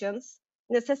applications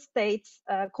necessitates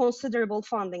considerable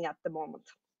funding at the moment.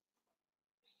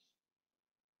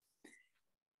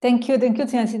 Thank you,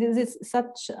 Tianzi. This is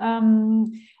such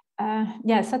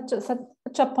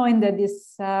such a point that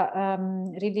is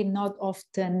really not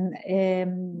often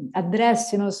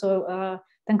addressed. So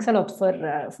thanks a lot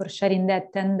for sharing that.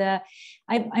 And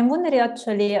I'm wondering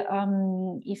actually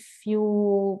if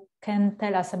you can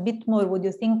tell us a bit more what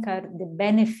you think are the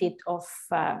benefit of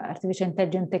artificial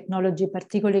intelligence technology,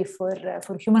 particularly for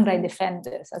human rights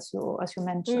defenders, as you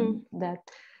mentioned that.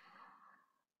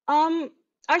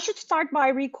 I should start by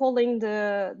recalling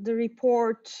the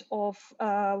report of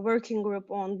working group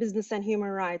on business and human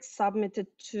rights submitted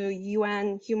to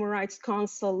UN Human Rights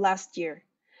Council last year.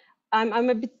 I'm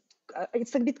a bit,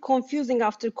 it's a bit confusing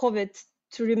after COVID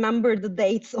to remember the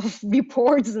dates of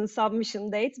reports and submission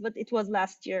dates, but it was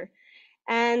last year.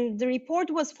 And the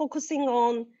report was focusing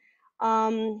on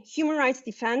human rights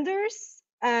defenders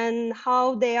and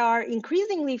how they are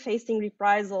increasingly facing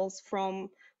reprisals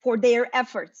for their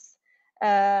efforts.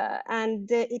 And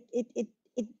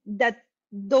that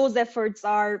those efforts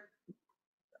are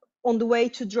on the way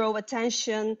to draw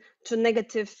attention to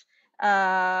negative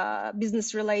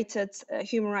business-related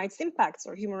human rights impacts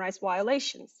or human rights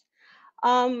violations.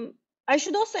 I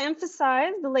should also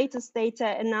emphasize the latest data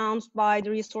announced by the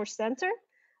Resource Center.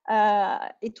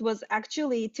 It was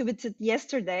actually tweeted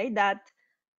yesterday that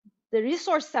the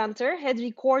Resource Center had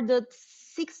recorded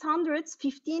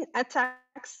 615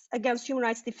 attacks against human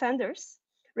rights defenders,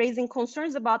 raising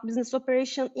concerns about business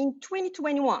operation in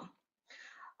 2021.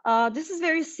 This is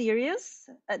very serious,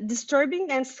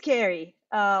 disturbing, and scary.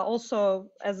 Also,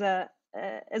 as an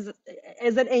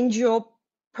NGO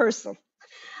person,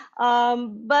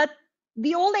 but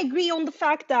we all agree on the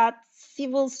fact that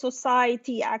civil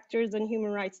society actors and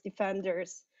human rights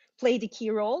defenders played a key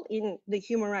role in the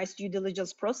human rights due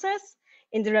diligence process,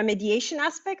 in the remediation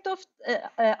aspect of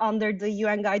under the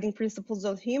UN Guiding Principles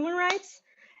of Human Rights,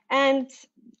 and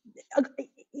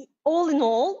all in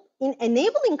all, in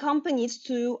enabling companies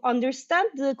to understand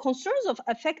the concerns of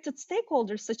affected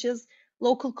stakeholders, such as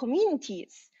local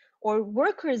communities or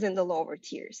workers in the lower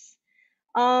tiers.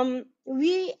 I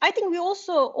think we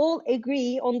also all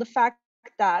agree on the fact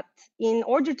that in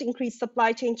order to increase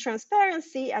supply chain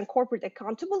transparency and corporate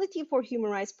accountability for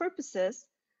human rights purposes,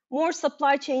 more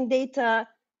supply chain data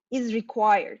is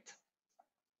required.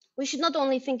 We should not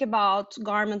only think about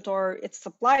garment or its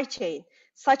supply chain.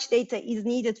 Such data is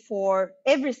needed for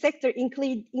every sector,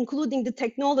 including the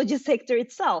technology sector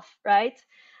itself, right?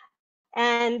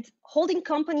 And holding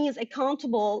companies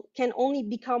accountable can only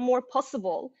become more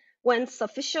possible when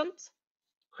sufficient,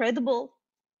 credible,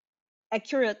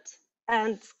 accurate,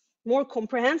 and more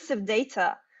comprehensive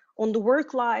data on the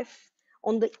work life,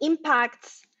 on the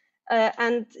impacts,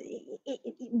 and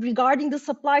regarding the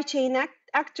supply chain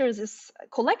actors is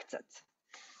collected.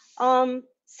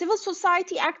 Civil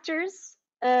society actors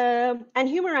and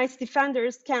human rights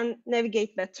defenders can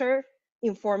navigate better,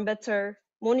 inform better,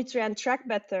 monitor and track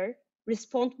better,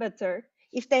 respond better,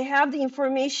 if they have the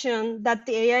information that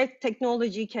the AI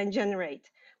technology can generate,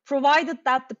 provided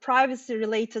that the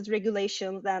privacy-related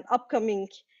regulations and upcoming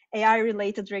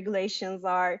AI-related regulations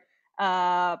are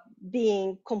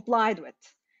being complied with.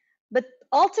 But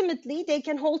ultimately, they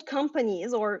can hold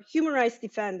companies or human rights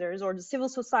defenders or the civil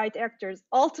society actors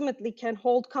ultimately can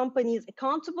hold companies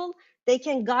accountable. They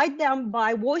can guide them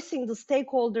by voicing the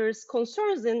stakeholders'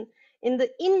 concerns in the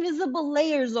invisible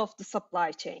layers of the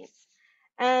supply chains.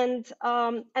 And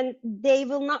they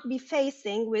will not be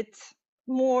facing with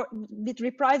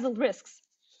reprisal risks.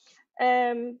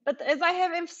 But as I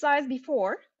have emphasized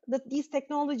before, that these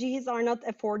technologies are not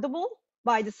affordable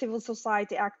by the civil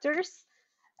society actors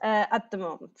at the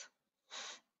moment.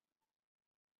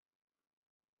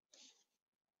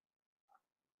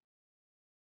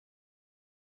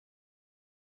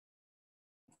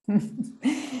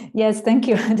 Yes, thank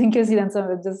you, thank you, Sinan.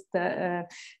 So just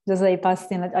I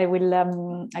passed in. I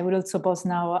will also post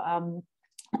now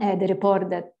the report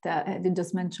that you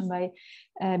just mentioned by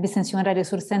Business Human Rights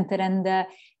Resource Center,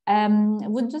 and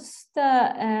would just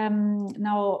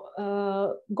now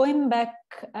going back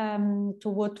to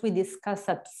what we discussed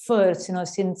at first,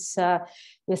 since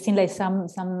we've seen like some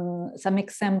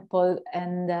example,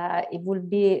 and it would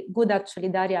be good actually,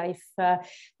 Daria, if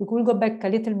we could go back a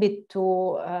little bit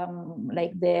to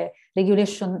like the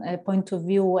regulation point of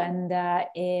view,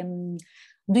 and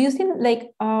do you think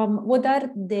like what are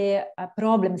the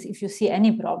problems, if you see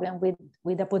any problem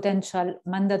with a potential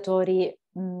mandatory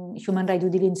human rights due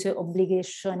diligence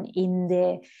obligation in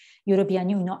the European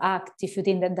Union Act, if you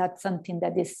think that that's something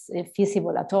that is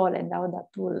feasible at all and how that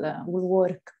will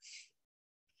work?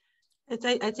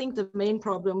 I think the main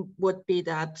problem would be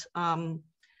that,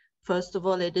 first of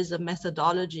all, it is a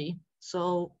methodology.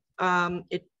 So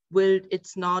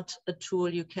it's not a tool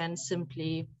you can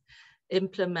simply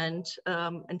implement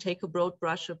and take a broad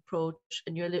brush approach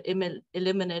and you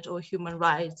eliminate all human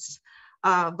rights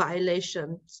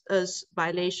violations.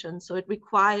 So it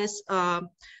requires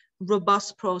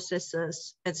robust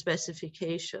processes and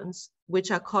specifications,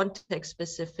 which are context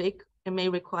specific and may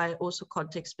require also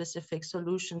context specific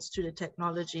solutions to the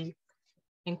technology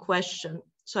in question.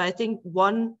 So I think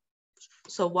one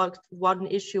so one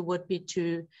issue would be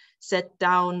to set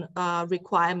down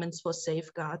requirements for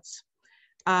safeguards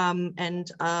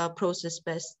and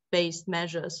process-based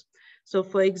measures. So,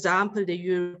 for example, the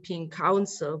European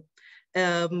Council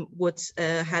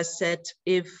has said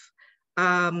if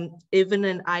even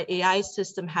an AI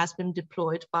system has been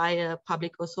deployed by a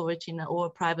public authority or a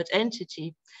private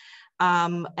entity,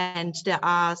 and there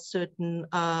are certain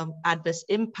adverse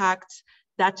impacts,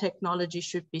 that technology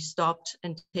should be stopped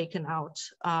and taken out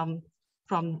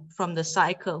from the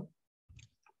cycle.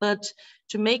 But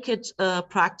to make it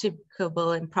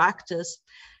practicable in practice,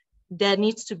 there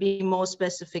needs to be more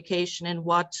specification in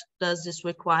what does this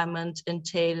requirement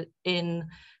entail in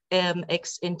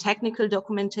technical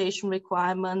documentation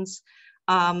requirements.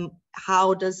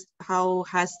 How does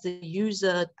the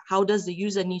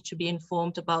user need to be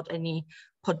informed about any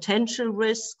potential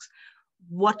risks?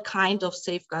 What kind of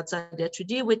safeguards are there to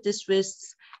deal with these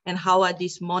risks, and how are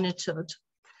these monitored?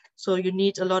 So you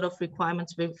need a lot of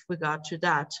requirements with regard to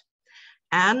that.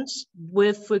 And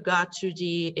with regard to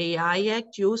the AI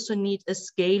Act, you also need a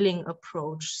scaling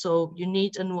approach. So you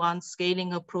need a nuanced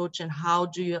scaling approach, and how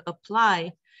do you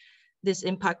apply these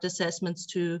impact assessments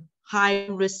to high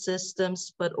risk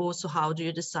systems, but also how do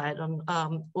you decide on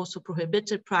also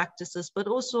prohibited practices, but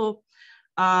also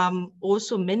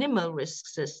minimal risk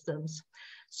systems.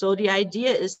 So the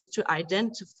idea is to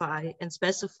identify and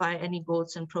specify any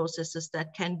goals and processes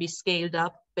that can be scaled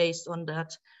up based on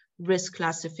that risk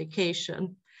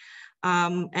classification.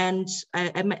 And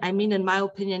I mean, in my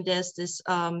opinion, there's this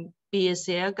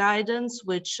BSR guidance,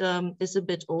 which is a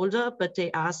bit older, but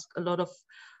they ask a lot of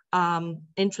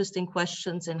interesting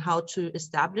questions in how to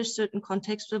establish certain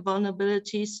contextual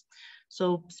vulnerabilities.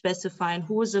 So specifying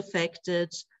who is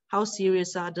affected, how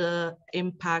serious are the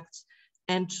impacts,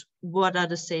 and what are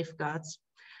the safeguards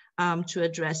to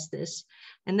address this.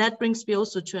 And that brings me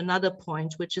also to another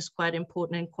point, which is quite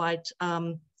important and quite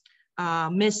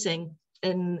missing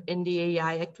in the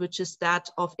AI Act, which is that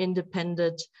of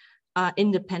independent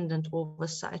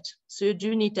oversight. So you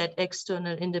do need that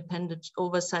external independent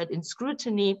oversight and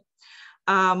scrutiny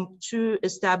to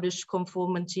establish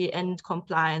conformity and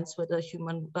compliance with a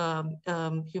human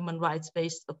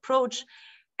rights-based approach.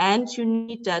 And you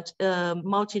need that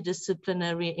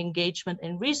multidisciplinary engagement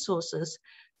and resources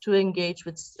to engage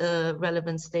with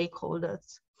relevant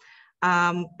stakeholders.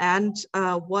 And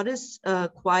what is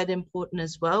quite important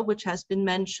as well, which has been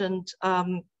mentioned,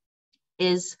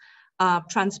 is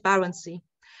transparency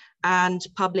and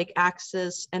public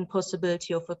access and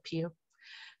possibility of appeal.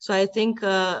 So I think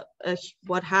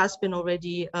what has been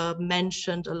already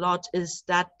mentioned a lot is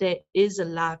that there is a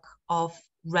lack of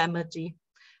remedy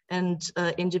and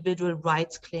individual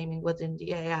rights claiming within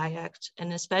the AI Act.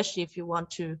 And especially if you want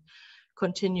to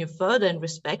continue further and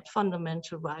respect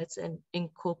fundamental rights and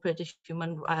incorporate a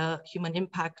human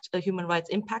rights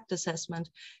impact assessment,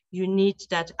 you need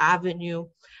that avenue.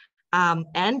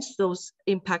 And those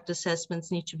impact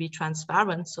assessments need to be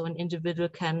transparent, so an individual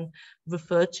can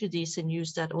refer to these and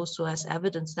use that also as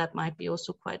evidence. That might be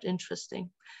also quite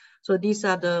interesting. So these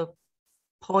are the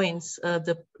points I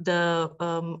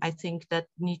think that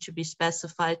need to be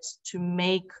specified to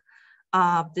make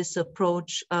this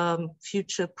approach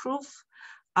future-proof,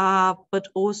 but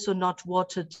also not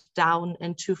watered down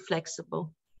and too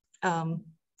flexible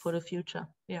for the future.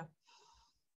 Yeah.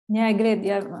 Yeah, I agree.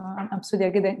 Yeah, absolutely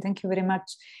agree. Thank you very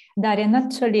much, Daria. And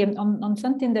actually, on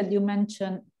something that you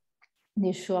mentioned, the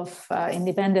issue of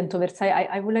independent oversight,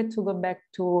 I would like to go back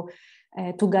to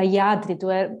Gayatri, to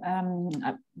her,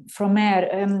 from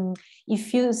her.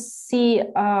 If you see, you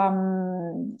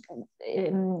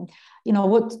know,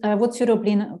 what's your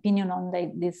opinion on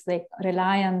this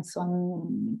reliance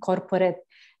on corporate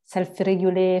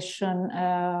self-regulation,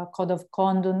 code of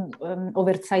conduct,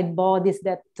 oversight bodies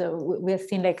that we have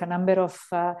seen, like a number of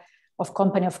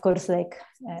companies, of course, like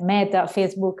Meta,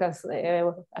 Facebook, as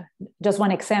just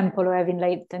one example of having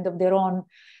like kind of their own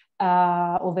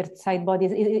oversight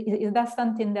bodies. Is that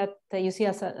something that you see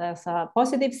as a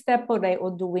positive step, or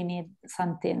do we need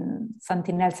something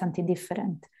else, something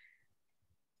different?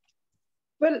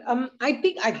 Well, I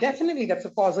think definitely that's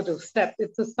a positive step.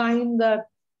 It's a sign that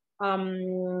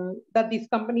that these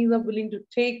companies are willing to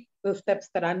take the steps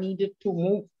that are needed to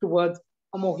move towards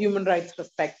a more human rights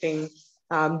respecting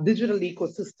digital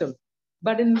ecosystem.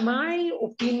 But in my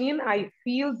opinion, I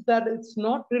feel that it's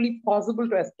not really possible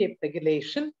to escape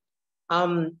regulation.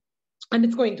 And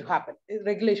it's going to happen.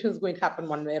 Regulation is going to happen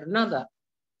one way or another.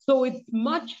 So it's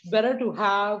much better to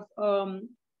have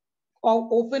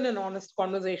open and honest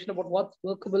conversation about what's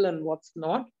workable and what's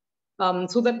not.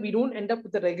 So that we don't end up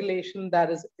with a regulation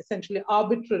that is essentially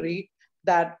arbitrary,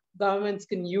 that governments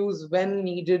can use when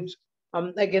needed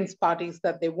against parties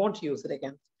that they want to use it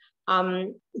against.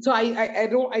 So I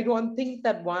don't think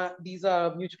that these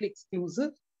are mutually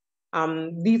exclusive.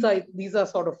 These are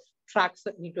sort of tracks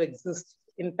that need to exist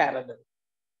in parallel.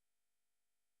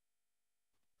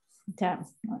 Yeah,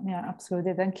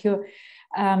 absolutely. Thank you.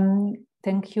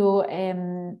 Thank you,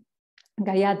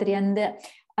 Gayatri.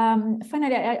 And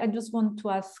finally, I just want to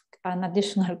ask an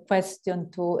additional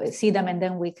question to Sidam, and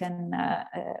then we can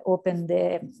open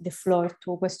the floor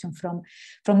to questions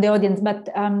from the audience. But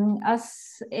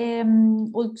as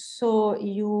also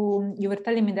you were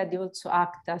telling me that you also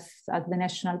act as the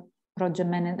national project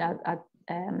manager at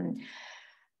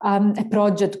a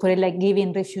project called like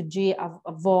Giving Refugee a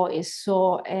Voice.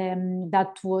 So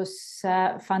that was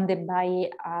funded by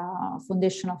a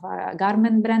foundation of a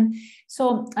garment brand.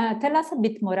 So tell us a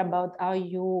bit more about how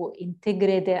you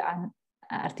integrated an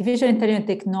artificial intelligence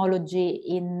technology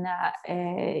in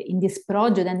this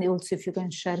project, and also if you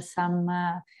can share some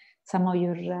of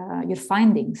your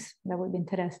findings, that would be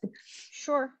interesting.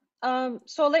 Sure.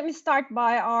 So let me start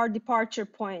by our departure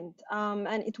point.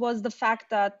 And it was the fact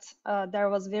that there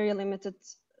was very limited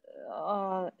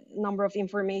number of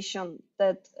information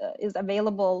that is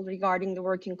available regarding the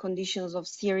working conditions of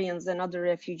Syrians and other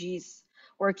refugees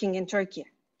working in Turkey.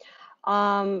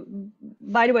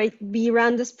 By the way, we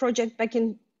ran this project back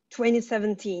in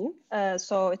 2017,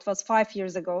 so it was 5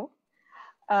 years ago.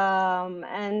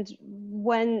 And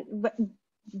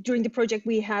during the project,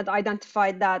 we had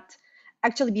identified that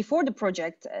actually before the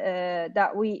project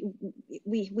that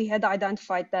we had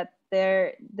identified that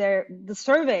the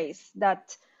surveys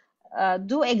that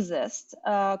do exist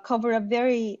cover a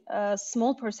very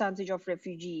small percentage of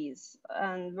refugees,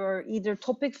 and were either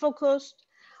topic focused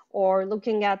or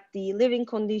looking at the living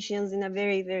conditions in a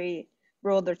very, very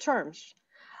broader terms.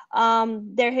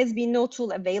 There has been no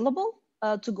tool available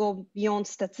to go beyond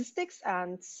statistics,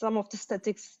 and some of the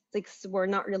statistics were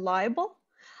not reliable.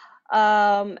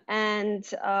 And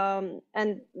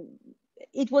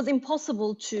it was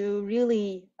impossible to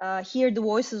really hear the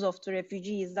voices of the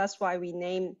refugees. That's why we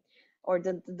named, or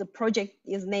the project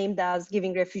is named as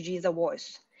Giving Refugees a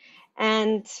Voice.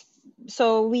 And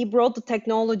so we brought the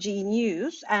technology in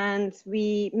use, and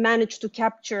we managed to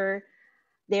capture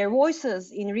their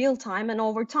voices in real time and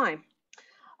over time.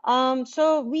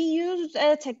 So we used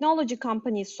a technology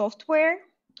company's software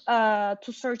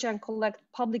to search and collect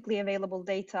publicly available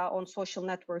data on social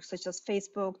networks such as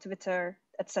Facebook, Twitter,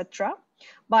 etc.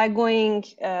 by going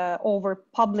over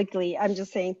publicly, I'm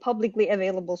just saying publicly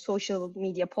available social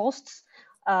media posts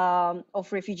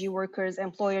of refugee workers,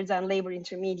 employers, and labor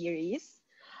intermediaries.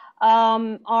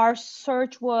 Our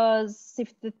search was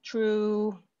sifted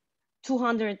through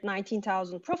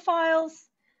 219,000 profiles,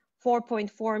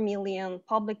 4.4 million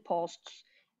public posts,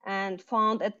 and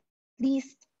found at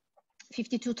least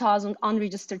 52,000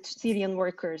 unregistered Syrian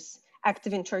workers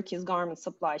active in Turkey's garment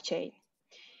supply chain.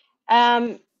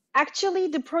 Actually,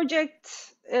 the project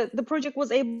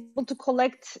was able to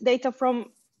collect data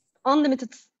from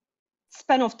unlimited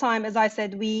span of time. As I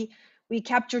said, we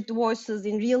captured the voices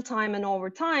in real time and over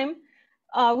time,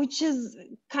 which is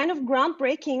kind of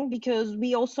groundbreaking, because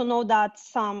we also know that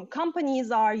some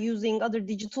companies are using other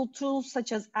digital tools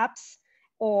such as apps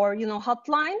or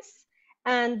hotlines,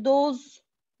 and those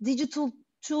digital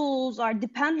tools are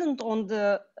dependent on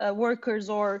the workers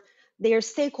or their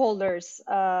stakeholders'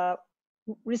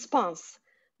 response.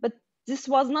 But this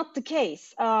was not the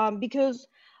case, because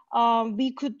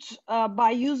we could,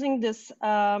 by using this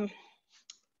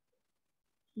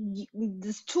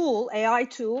tool, AI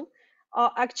tool,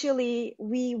 actually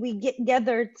we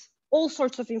gathered all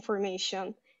sorts of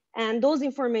information, and those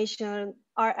information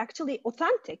are actually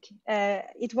authentic.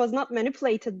 It was not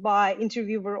manipulated by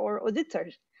interviewer or auditor.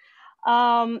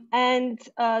 And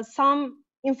some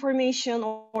information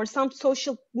or some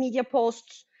social media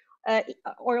posts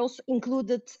or also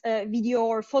included video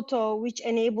or photo, which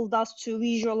enabled us to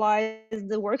visualize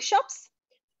the workshops,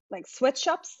 like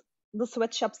the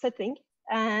sweatshop setting.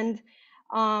 And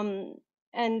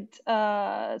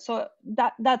so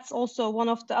that's also one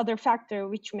of the other factor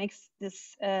which makes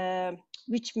this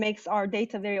which makes our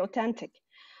data very authentic.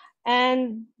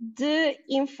 And the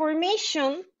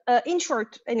information, in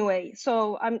short, anyway,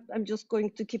 so I'm just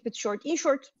going to keep it short. In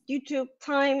short, due to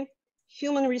time,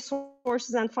 human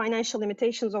resources, and financial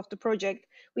limitations of the project,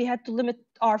 we had to limit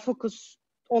our focus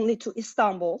only to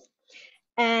Istanbul,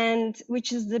 and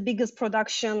which is the biggest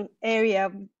production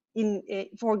area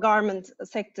for garment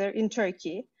sector in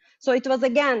Turkey. So it was,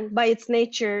 again, by its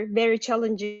nature, very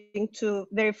challenging to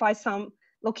verify some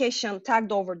location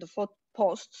tagged over the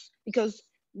posts, because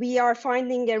we are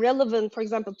finding a relevant, for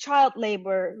example, child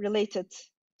labor related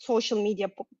social media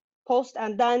post,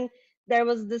 and then there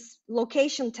was this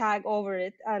location tag over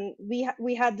it, and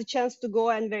we had the chance to go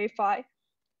and verify.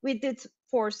 We did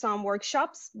for some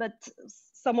workshops, but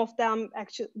some of them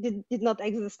actually did not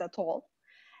exist at all.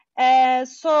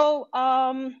 So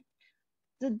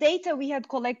the data we had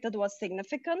collected was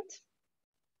significant,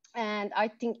 and I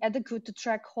think adequate to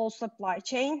track whole supply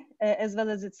chain, as well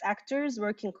as its actors'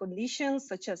 working conditions,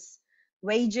 such as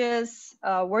wages,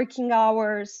 working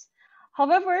hours.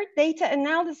 However, data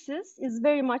analysis is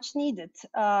very much needed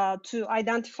to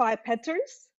identify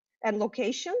patterns and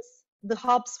locations, the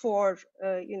hubs for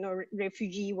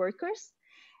refugee workers.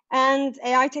 And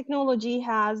AI technology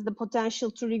has the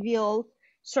potential to reveal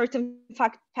certain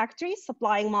factories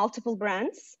supplying multiple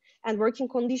brands and working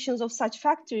conditions of such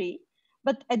factory.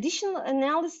 But additional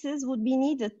analysis would be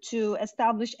needed to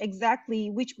establish exactly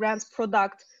which brand's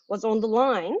product was on the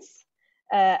lines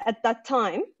at that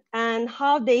time, and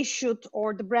how they should,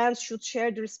 or the brands should, share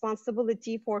the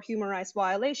responsibility for human rights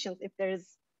violations if there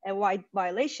is a wide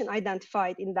violation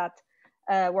identified in that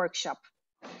workshop.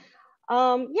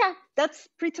 Yeah, that's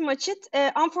pretty much it.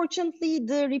 Unfortunately,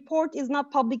 the report is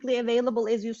not publicly available,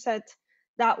 as you said.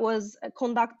 That was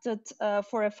conducted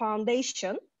for a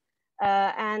foundation,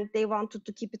 and they wanted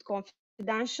to keep it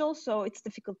confidential, so it's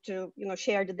difficult to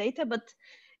share the data. But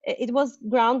it was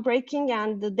groundbreaking,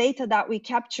 and the data that we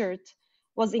captured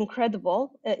was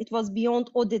incredible. It was beyond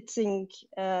auditing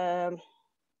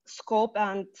scope,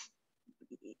 and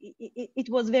it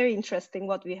was very interesting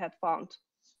what we had found.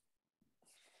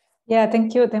 Yeah,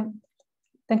 thank you.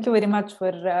 Thank you very much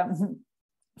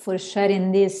for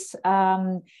sharing this.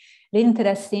 Really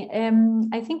interesting.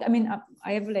 I think, I mean,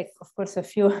 I have of course, a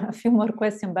few more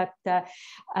questions, but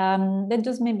let's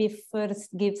just maybe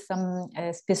first give some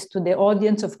space to the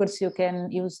audience. Of course, you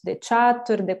can use the chat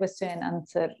or the question and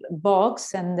answer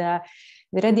box, and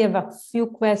we already have a few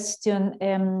questions.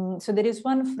 So there is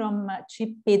one from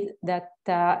Chipit that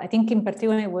I think in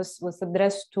particular was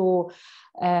addressed to,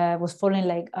 was following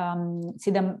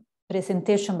Sidam's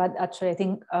presentation, but actually I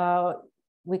think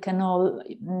we can all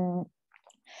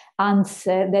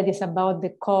answer that is about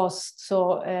the cost.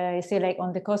 So you say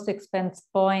on the cost expense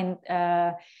point,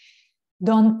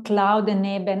 don't cloud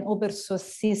enable an open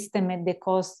source system at the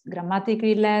cost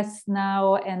dramatically less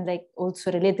now, and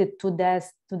also related to that,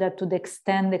 to the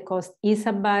extent the cost is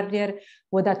a barrier,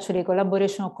 would actually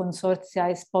collaboration or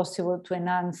consortia is possible to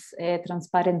enhance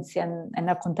transparency and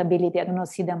accountability? I don't know,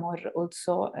 Sidam or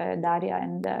also Daria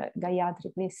and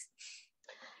Gayatri, please.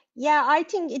 Yeah, I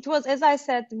think it was, as I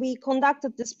said, we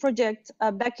conducted this project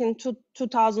back in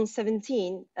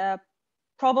 2017.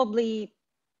 Probably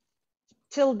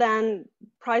till then,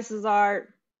 prices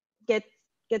are they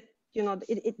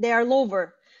are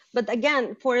lower. But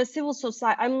again, for a civil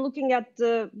society, I'm looking at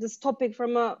this topic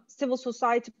from a civil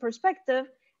society perspective,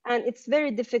 and it's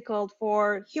very difficult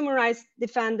for human rights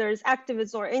defenders,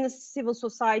 activists, or any civil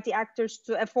society actors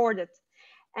to afford it.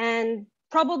 And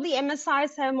probably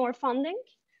MSIs have more funding,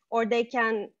 or they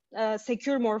can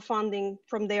secure more funding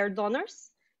from their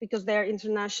donors because they are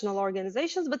international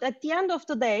organizations. But at the end of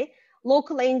the day,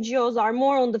 local NGOs are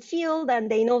more on the field,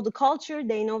 and they know the culture,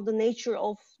 they know the nature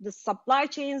of the supply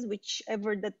chains,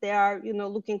 whichever that they are,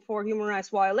 looking for human rights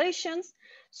violations.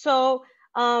 So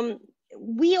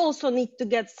we also need to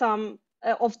get some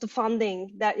of the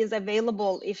funding that is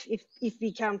available if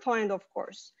we can find, of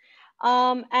course.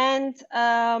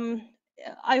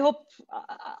 I hope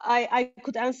I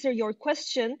could answer your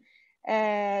question.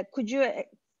 Could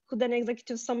an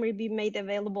executive summary be made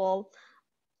available?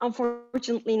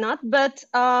 Unfortunately not, but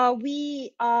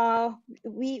we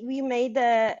made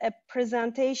a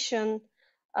presentation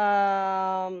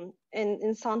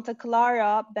in Santa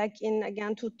Clara back in,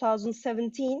 again,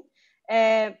 2017.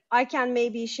 I can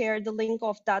maybe share the link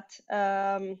of that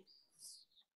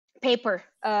paper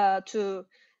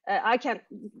I can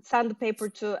send the paper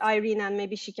to Irene, and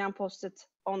maybe she can post it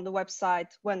on the website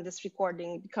when this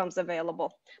recording becomes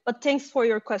available. But thanks for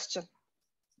your question.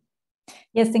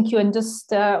 Yes, thank you. And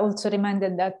just also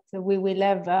reminded that we will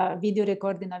have a video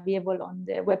recording available on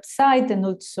the website, and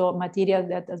also material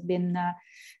that has been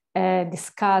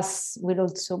discussed will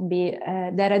also be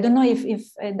there. I don't know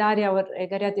if Daria or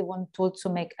Gayatri want to also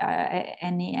make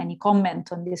any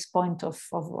comment on this point of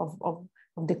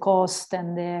the cost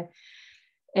and the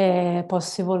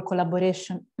possible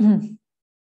collaboration.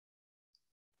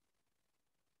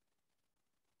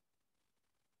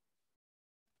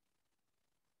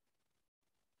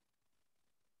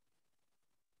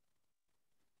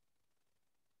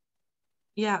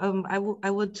 Yeah, I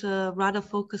would rather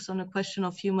focus on a question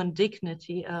of human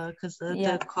dignity, because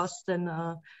the cost and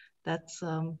that's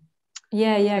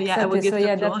exactly. So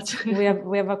yeah, that's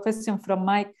we have a question from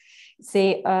Mike.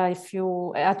 Say if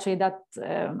you actually that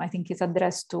I think is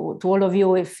addressed to all of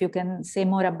you. If you can say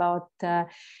more about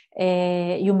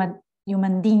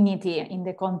human dignity in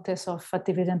the context of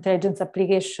artificial intelligence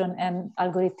application and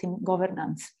algorithm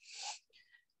governance.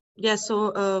 Yeah.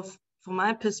 So from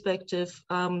my perspective,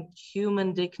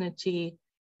 human dignity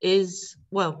is,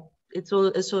 well, it's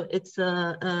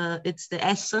the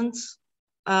essence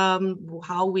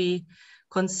how we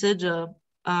consider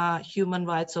human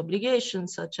rights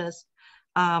obligations such as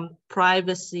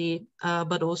privacy,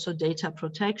 but also data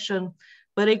protection.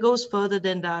 But it goes further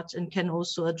than that and can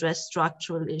also address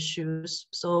structural issues.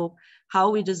 So how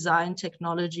we design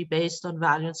technology based on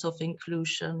values of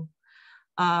inclusion,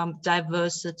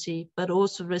 diversity, but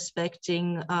also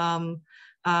respecting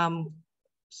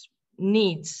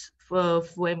needs for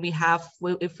when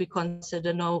if we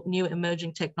consider new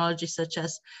emerging technologies such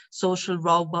as social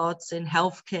robots in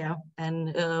healthcare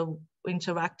and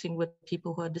interacting with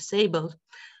people who are disabled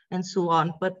and so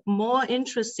on. But more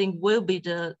interesting will be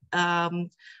the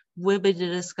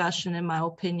discussion, in my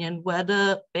opinion,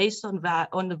 whether based on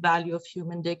the value of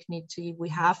human dignity, we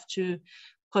have to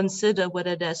consider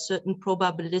whether there are certain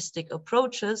probabilistic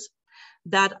approaches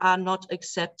that are not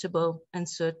acceptable in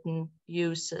certain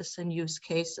uses and use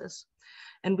cases.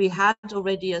 And we had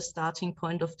already a starting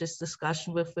point of this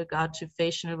discussion with regard to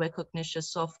facial recognition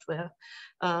software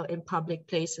in public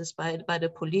places by the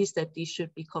police, that these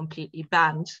should be completely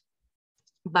banned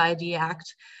by the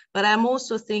act. But I'm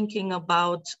also thinking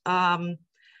about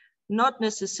not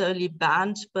necessarily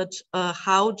banned, but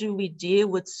how do we deal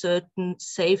with certain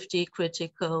safety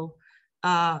critical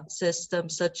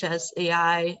systems such as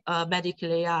AI,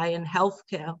 medical AI and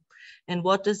healthcare? And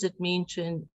what does it mean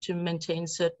to maintain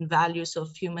certain values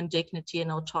of human dignity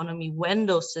and autonomy when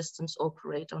those systems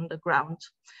operate on the ground?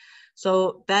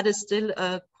 So that is still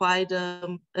quite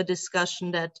a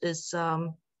discussion that is,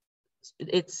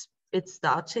 it's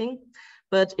starting,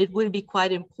 but it will be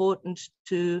quite important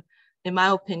to, in my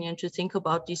opinion, to think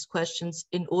about these questions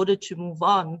in order to move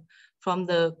on from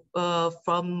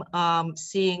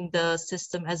seeing the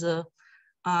system as a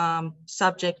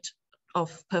subject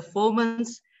of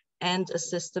performance and a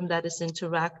system that is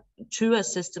interacting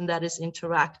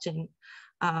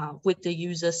with the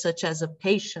user, such as a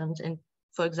patient, and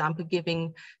for example,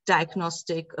 giving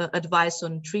diagnostic advice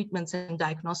on treatments and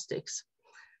diagnostics.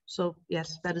 So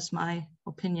yes, that is my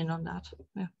opinion on that.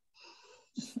 Yeah.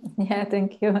 Yeah,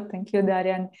 thank you,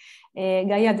 Darian.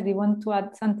 Gaia, do you want to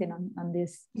add something on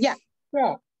this? Yeah,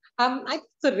 sure. I think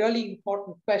it's a really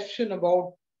important question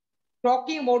about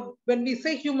talking about, when we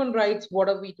say human rights, what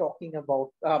are we talking about?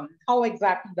 How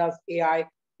exactly does AI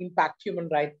impact human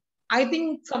rights? I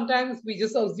think sometimes we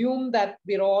just assume that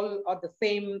we're all on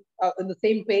the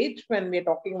same page when we're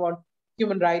talking about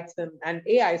human rights and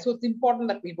AI. So it's important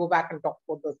that we go back and talk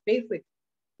about those basics,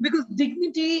 because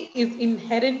dignity is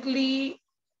inherently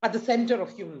at the center of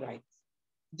human rights.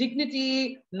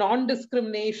 Dignity,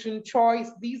 non-discrimination,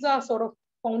 choice, these are sort of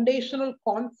foundational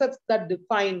concepts that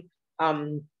define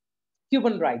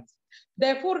human rights.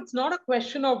 Therefore, it's not a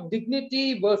question of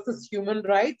dignity versus human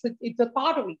rights. It's a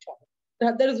part of each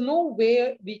other. There is no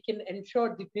way we can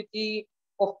ensure dignity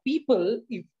of people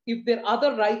if their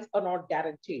other rights are not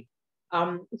guaranteed.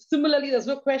 Similarly, there's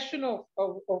no question of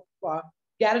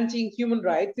guaranteeing human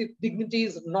rights if dignity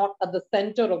is not at the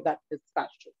center of that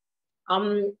discussion.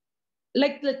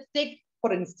 Let's take,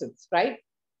 for instance, right?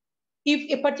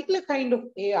 If a particular kind of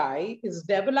AI is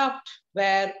developed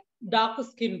where darker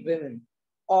skinned women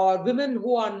or women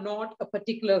who are not a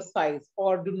particular size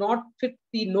or do not fit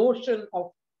the notion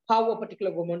of how a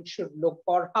particular woman should look,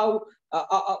 or how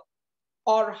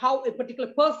a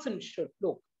particular person should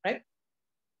look, right?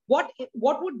 What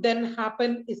would then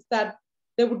happen is that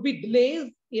there would be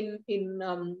delays in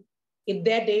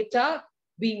their data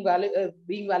being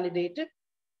validated,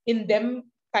 in them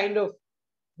kind of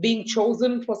being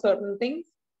chosen for certain things,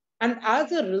 and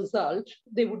as a result,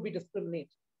 they would be discriminated.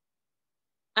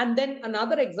 And then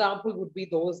another example would be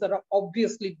those that are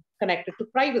obviously connected to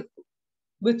privacy,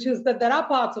 which is that there are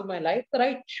parts of my life that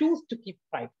I choose to keep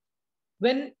private.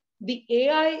 When the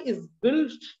AI is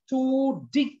built to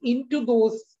dig into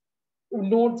those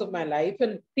nodes of my life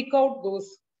and pick out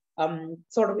those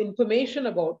sort of information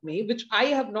about me, which I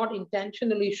have not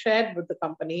intentionally shared with the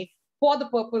company for the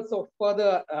purpose of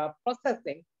further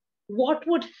processing, what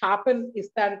would happen is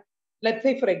that, let's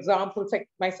say, for example,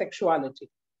 my sexuality,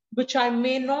 which I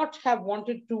may not have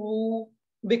wanted to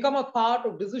become a part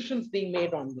of decisions being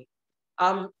made on me.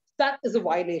 that is a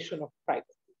violation of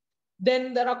privacy.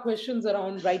 Then there are questions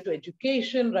around right to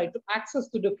education, right to access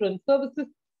to different services.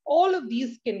 All of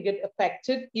these can get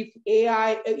affected if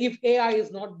AI is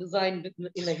not designed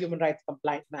in a human rights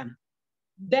compliant manner.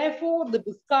 Therefore, the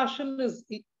discussion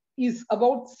is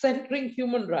about centering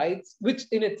human rights, which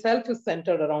in itself is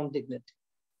centered around dignity.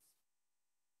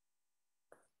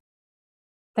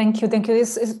 Thank you.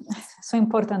 It's so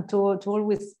important to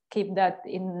always keep that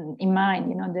in mind.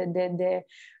 You know,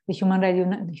 the human right,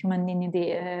 the human dignity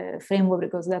framework,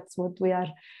 because that's what we're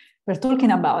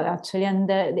talking about actually. And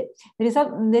there is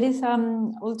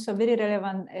also a very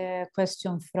relevant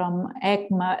question from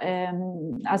ECMA,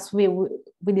 as we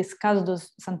discussed those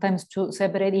sometimes two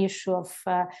separate issues of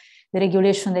the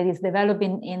regulation that is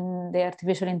developing in the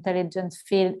artificial intelligence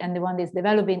field and the one that is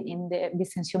developing in the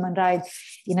business human rights,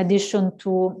 in addition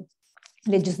to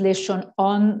legislation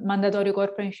on mandatory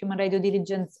corporate human rights due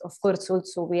diligence. Of course,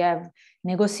 also we have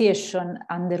negotiation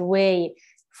underway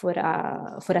for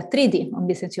a treaty on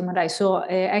business human rights. So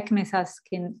ECMA is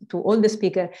asking to all the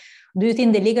speakers, do you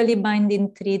think the legally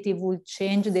binding treaty will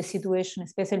change the situation,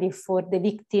 especially for the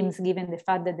victims, given the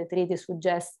fact that the treaty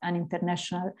suggests an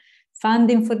international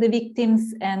funding for the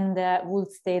victims? And will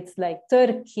states like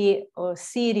Turkey or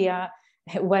Syria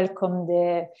welcome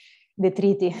the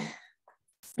treaty?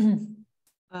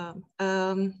 I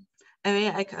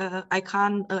mean, I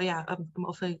can't.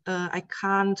 I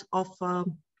can't offer.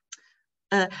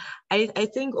 I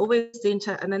think always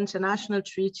an international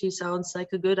treaty sounds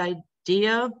like a good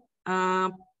idea,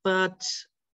 but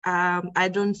I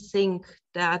don't think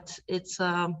that it's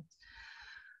a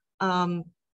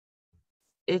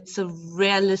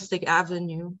realistic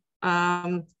avenue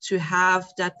to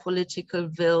have that political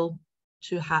will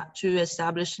to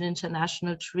establish an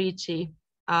international treaty,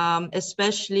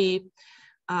 especially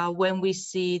when we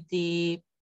see the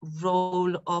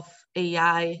role of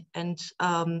AI and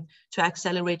to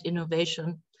accelerate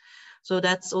innovation. So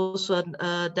that's also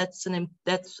that's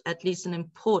at least an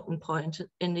important point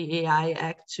in the AI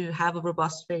Act, to have a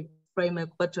robust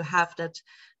framework, but to have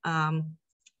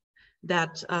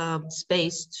that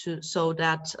space so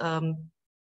that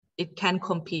it can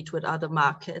compete with other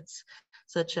markets,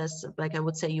 such as, like I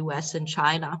would say, US and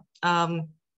China.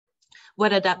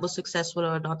 Whether that was successful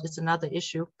or not is another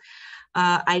issue.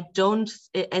 I don't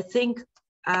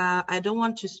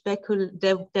want to speculate.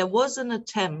 There was an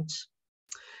attempt,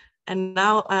 and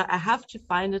now I have to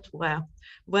find it where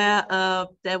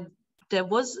there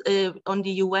was on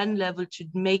the UN level to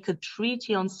make a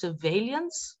treaty on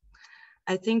surveillance.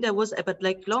 I think there was, but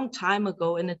like long time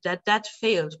ago, and that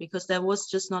failed because there was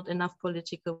just not enough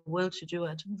political will to do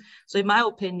it. So in my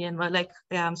opinion, well, like,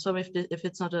 yeah, I'm sorry if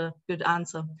it's not a good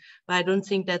answer, but I don't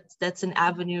think that that's an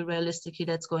avenue realistically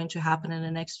that's going to happen in the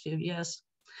next few years.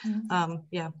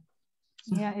 Yeah,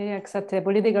 exactly.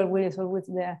 Political will is always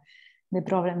the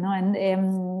problem, no? And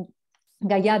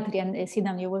Gayatri and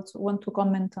Sidam, you also want to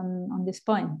comment on this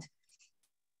point?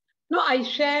 No, I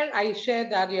share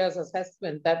Daria's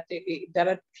assessment that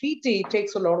a treaty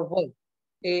takes a lot of work.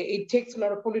 It takes a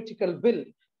lot of political will.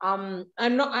 And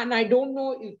I don't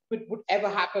know if it would ever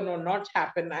happen or not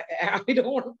happen. I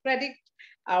don't want to predict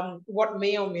what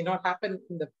may or may not happen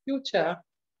in the future.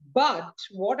 But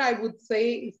what I would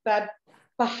say is that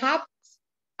perhaps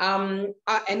our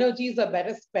energies are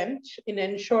better spent in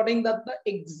ensuring that the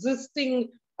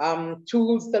existing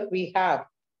tools that we have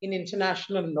in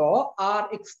international law are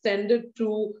extended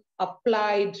to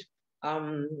applied,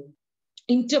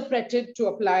 interpreted to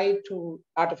apply to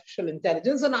artificial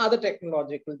intelligence and other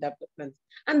technological developments.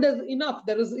 And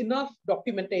there is enough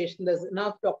documentation, there's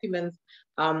enough documents,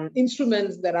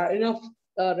 instruments, there are enough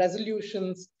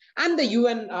resolutions, and the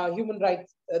UN human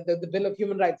rights, the Bill of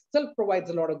Human Rights itself provides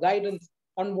a lot of guidance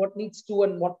on what needs to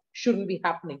and what shouldn't be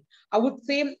happening. I would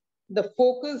say the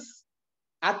focus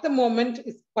at the moment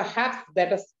is perhaps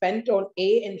better spent on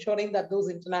ensuring that those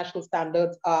international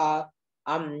standards are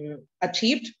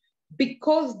achieved,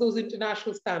 because those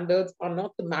international standards are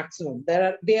not the maximum.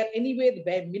 They are anyway the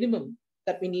bare minimum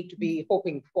that we need to be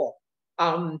hoping for.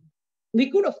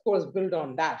 We could, of course, build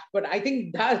on that, but I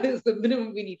think that is the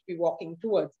minimum we need to be walking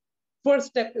towards. First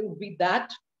step would be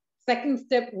that. Second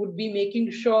step would be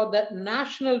making sure that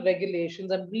national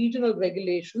regulations and regional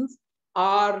regulations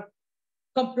are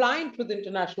compliant with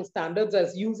international standards,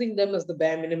 as using them as the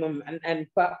bare minimum, and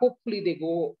hopefully they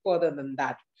go further than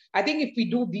that. I think if we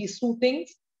do these two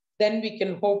things, then we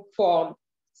can hope for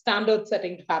standard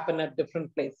setting to happen at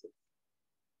different places.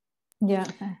 Yeah,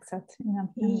 exactly.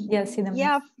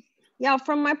 Yeah,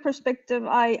 from my perspective,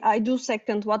 I do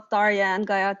second what Daria and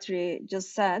Gayatri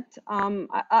just said.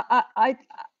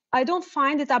 I don't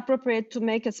find it appropriate to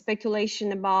make a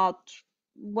speculation about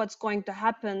what's going to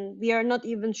happen. We are not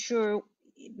even sure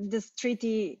this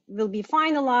treaty will be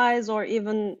finalized or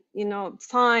even,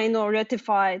 signed or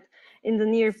ratified in the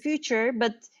near future.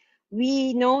 But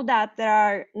we know that there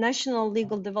are national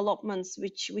legal developments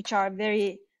which are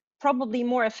very probably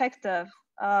more effective.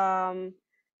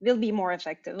 Will be more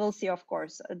effective. We'll see, of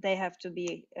course. They have to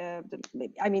be,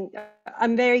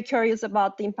 I'm very curious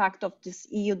about the impact of this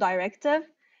EU directive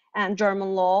and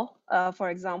German law, for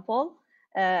example.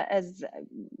 As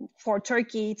for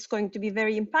Turkey, it's going to be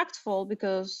very impactful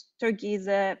because Turkey is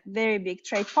a very big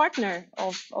trade partner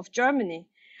of Germany.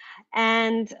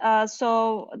 And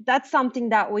so that's something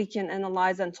that we can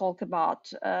analyze and talk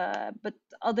about. But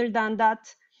other than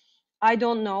that, I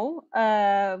don't know.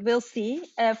 We'll see.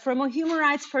 From a human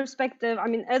rights perspective, I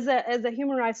mean, as a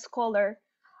human rights scholar,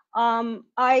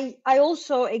 I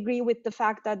also agree with the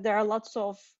fact that there are lots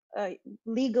of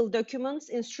legal documents,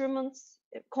 instruments,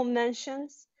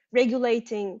 conventions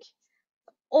regulating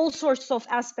all sorts of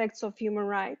aspects of human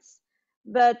rights.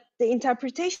 But the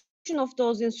interpretation of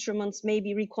those instruments may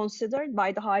be reconsidered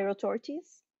by the higher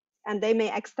authorities, and they may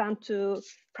extend to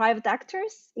private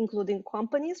actors, including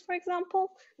companies, for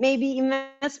example. Maybe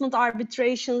investment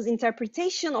arbitration's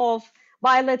interpretation of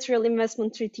bilateral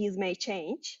investment treaties may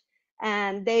change,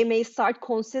 and they may start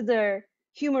consider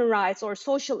human rights or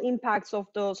social impacts of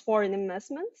those foreign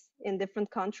investments in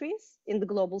different countries in the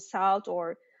global south,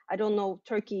 or I don't know,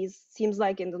 Turkey seems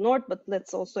like in the north, but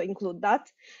let's also include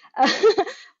that.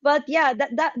 But yeah,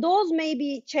 those may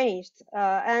be changed,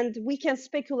 and we can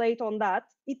speculate on that.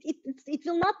 It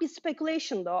will not be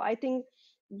speculation, though. I think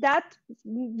that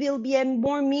will be a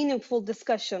more meaningful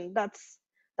discussion. That's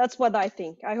what I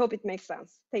think. I hope it makes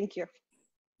sense. Thank you.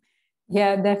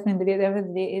 Yeah, definitely.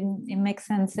 It makes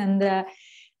sense. And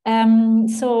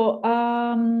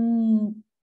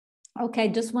okay,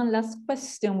 just one last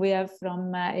question we have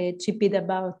from Chipid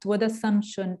about what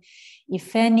assumption,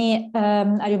 if any,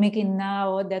 are you making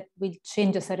now that will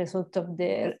change as a result of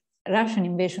the Russian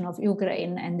invasion of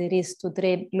Ukraine and the risk to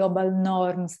trade global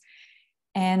norms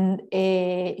and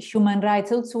human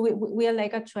rights? Also, we are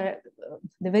like actually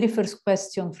the very first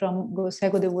question from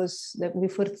Gosego was that we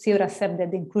foresee or accept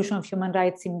that the inclusion of human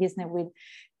rights in business will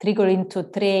trigger into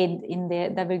trade in the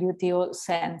WTO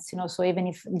sense, so even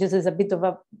if this is a bit of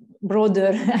a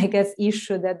broader, I guess,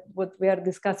 issue that what we are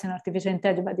discussing artificial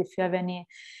intelligence, but if you have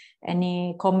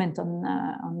any comment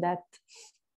on that.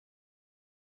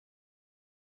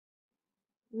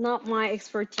 Not my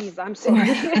expertise, I'm sorry.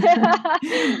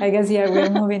 I guess, yeah, we're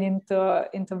moving into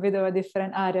a bit of a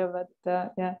different area,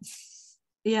 but yeah.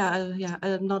 Yeah,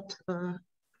 not,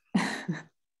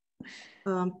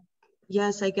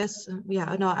 yes, I guess,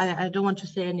 yeah, no, I don't want to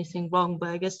say anything wrong, but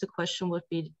I guess the question would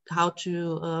be how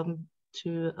to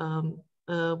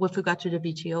with regard to the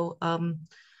WTO,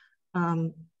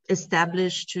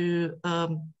 establish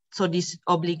so these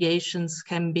obligations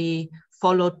can be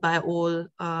followed by all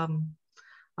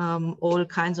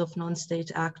kinds of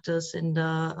non-state actors in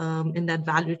that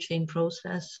value chain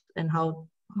process, and how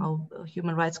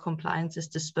human rights compliance is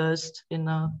dispersed in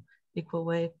a equal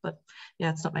way. But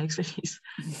yeah, it's not my expertise.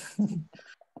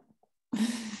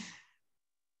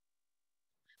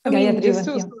 I mean, just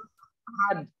to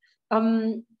add,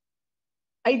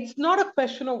 it's not a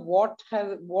question of what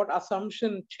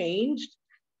assumption changed,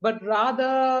 but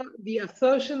rather the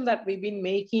assertion that we've been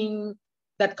making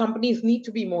that companies need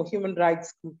to be more human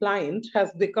rights compliant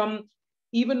has become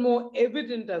even more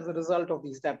evident as a result of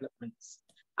these developments.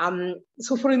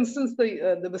 So for instance,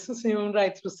 the Business and Human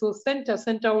Rights Resource Center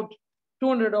sent out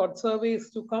 200 odd surveys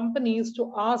to companies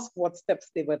to ask what steps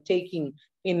they were taking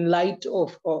in light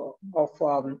of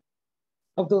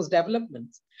those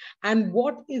developments. And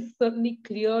what is certainly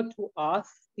clear to us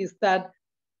is that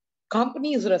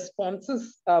companies'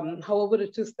 responses, however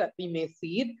it is that we may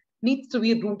see it, needs to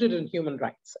be rooted in human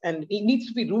rights, and it needs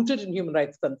to be rooted in human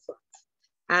rights concerns.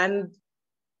 And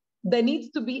there needs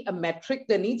to be a metric,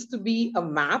 there needs to be a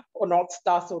map or North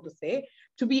Star, so to say,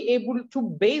 to be able to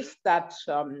base that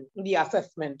the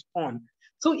assessment on.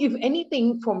 So if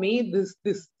anything, for me,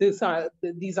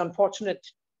 these unfortunate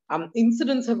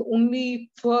incidents have only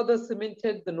further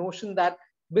cemented the notion that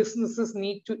businesses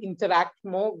need to interact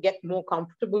more, get more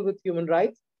comfortable with human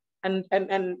rights, and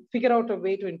figure out a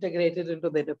way to integrate it into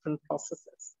their different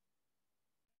processes.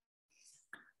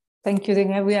 Thank you.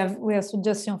 We have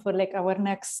suggestion for like our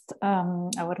next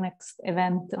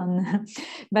event on,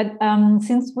 but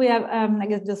since we have I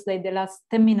guess just like the last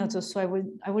 10 minutes or so,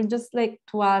 I will just like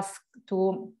to ask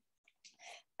to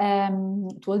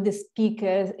all the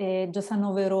speakers just an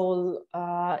overall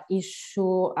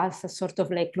issue as a sort of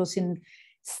like closing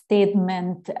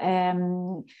statement.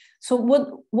 So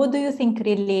what do you think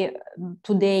really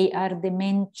today are the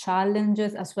main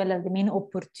challenges as well as the main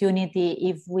opportunity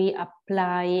if we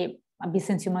apply a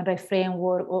business human rights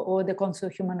framework or the Council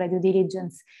of Human Rights Due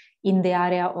Diligence in the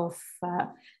area of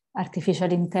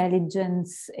artificial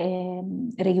intelligence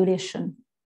regulation?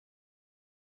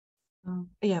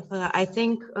 I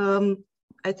think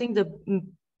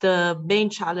the main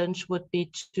challenge would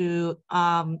be to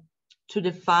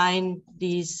define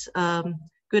these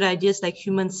good ideas like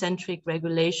human-centric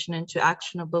regulation into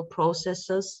actionable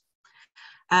processes,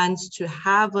 and to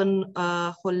have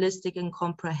a holistic and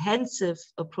comprehensive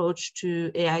approach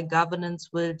to AI governance,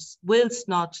 whilst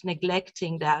not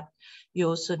neglecting that you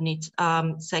also need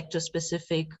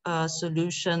sector-specific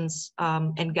solutions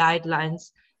and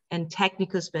guidelines and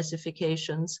technical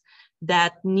specifications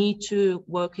that need to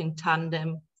work in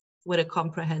tandem with a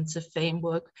comprehensive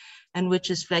framework, and which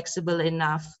is flexible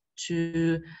enough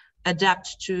to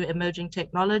adapt to emerging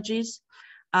technologies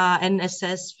and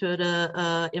assess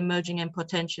further emerging and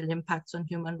potential impacts on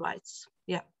human rights.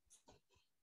 Yeah.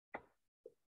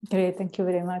 Great, thank you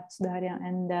very much, Daria.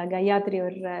 And Gayatri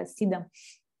or Sida,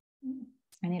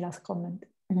 any last comment?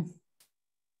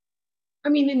 I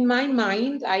mean, in my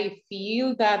mind, I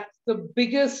feel that the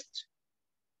biggest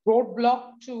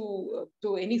roadblock to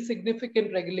any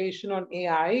significant regulation on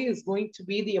AI is going to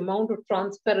be the amount of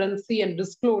transparency and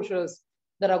disclosures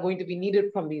that are going to be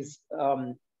needed from these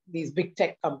big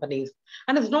tech companies.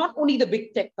 And it's not only the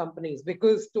big tech companies,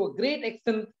 because to a great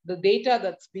extent, the data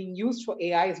that's being used for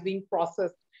AI is being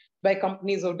processed by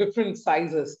companies of different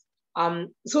sizes.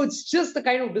 So it's just the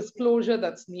kind of disclosure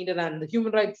that's needed, and the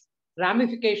human rights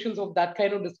ramifications of that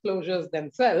kind of disclosures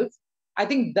themselves. I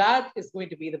think that is going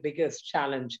to be the biggest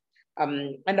challenge.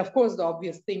 And of course, the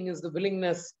obvious thing is the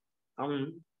willingness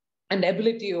and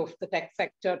ability of the tech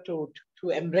sector to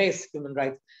embrace human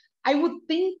rights. I would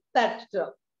think that,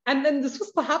 and then this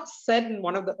was perhaps said in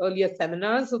one of the earlier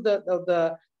seminars of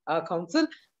the council,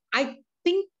 I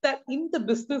think that in the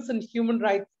business and human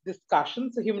rights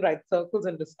discussions, the human rights circles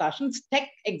and discussions, tech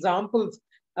examples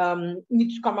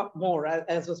need to come up more,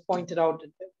 as was pointed out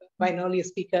by an earlier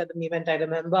speaker at an event I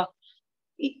remember.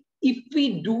 If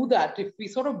we do that, if we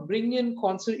sort of bring in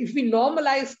if we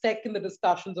normalize tech in the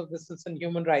discussions of business and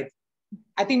human rights,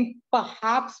 I think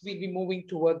perhaps we'll be moving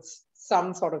towards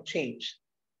some sort of change.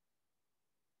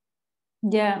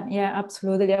 Yeah,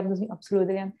 absolutely. Thank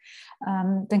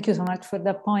you so much for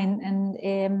that point. And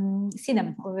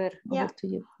Sidam, over to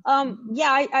you.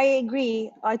 I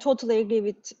agree. I totally agree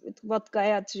with what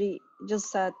Gayatri just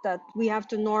said, that we have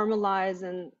to normalize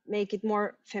and make it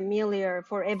more familiar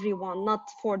for everyone, not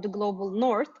for the global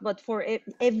north, but for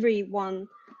everyone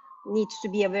needs to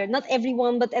be aware. Not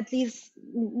everyone, but at least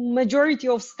majority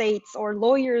of states or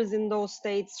lawyers in those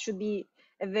states should be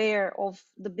aware of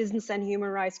the business and human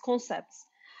rights concepts,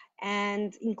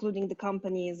 and including the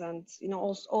companies and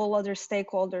all other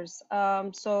stakeholders.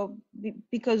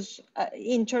 Because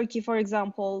in Turkey, for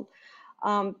example,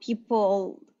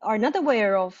 people are not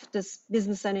aware of this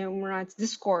business and human rights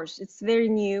discourse. It's very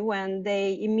new, and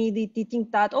they immediately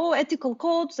think that, oh, ethical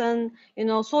codes and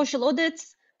social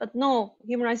audits. But no,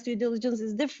 human rights due diligence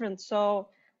is different. So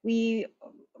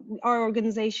our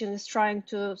organization is trying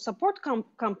to support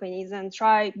companies and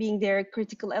try being their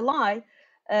critical ally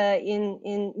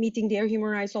in meeting their human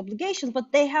rights obligations.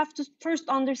 But they have to first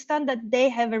understand that they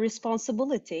have a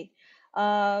responsibility,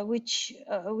 which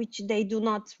they do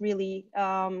not really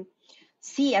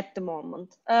see at the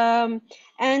moment.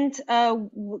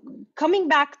 Coming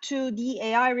back to the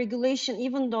AI regulation,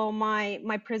 even though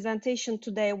my presentation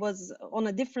today was on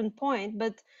a different point,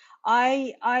 but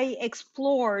I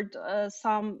explored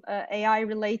some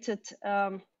AI-related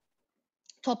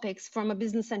topics from a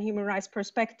business and human rights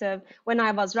perspective when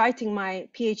I was writing my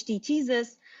PhD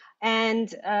thesis.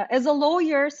 And as a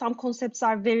lawyer, some concepts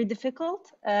are very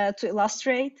difficult to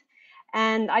illustrate.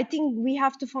 And I think we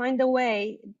have to find a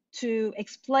way to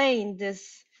explain the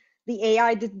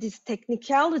AI, these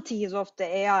technicalities of the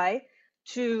AI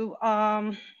to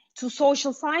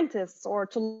social scientists or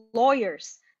to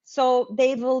lawyers, so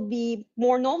they will be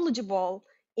more knowledgeable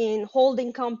in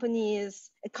holding companies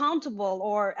accountable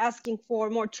or asking for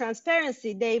more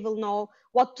transparency. They will know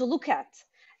what to look at,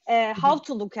 how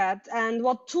to look at, and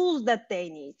what tools that they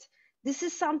need. This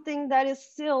is something that is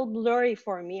still blurry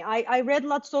for me. I read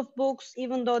lots of books,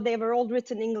 even though they were all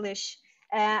written in English,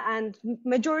 and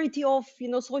majority of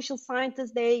social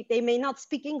scientists, they may not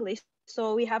speak English,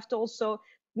 so we have to also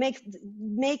make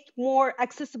more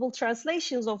accessible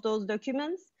translations of those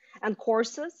documents and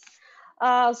courses.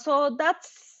 So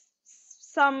that's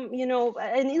some, you know,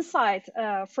 an insight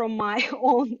from my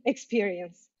own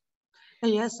experience.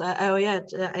 Yes,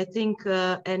 I think,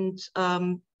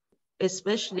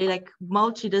 especially like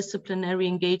multidisciplinary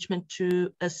engagement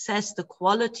to assess the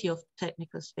quality of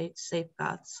technical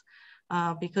safeguards,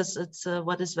 because it's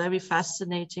what is very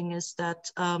fascinating is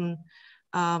that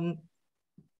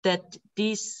that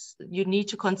you need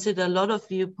to consider a lot of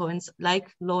viewpoints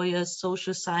like lawyers,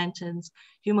 social scientists,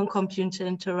 human-computer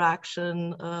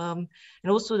interaction, and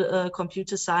also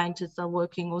computer scientists are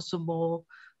working also more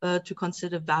to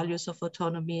consider values of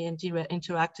autonomy and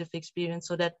interactive experience.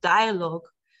 So that dialogue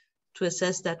to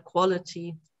assess that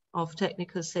quality of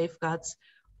technical safeguards.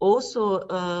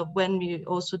 Also, when we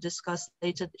also discuss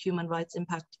data human rights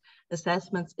impact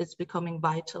assessments, it's becoming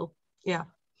vital, yeah,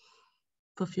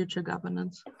 for future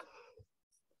governance.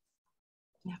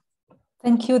 Yeah.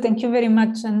 Thank you very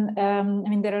much. And I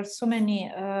mean, there are so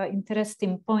many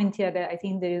interesting points here that I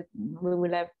think that we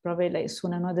will have probably like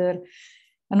soon another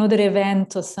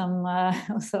event or some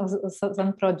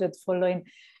project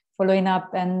following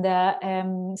up.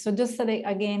 And so just like,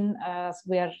 again,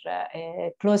 we are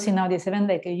closing now this event,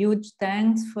 like a huge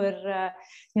thanks for,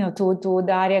 to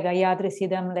Daria, Gayatri,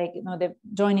 Sidam, like, they're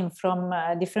joining from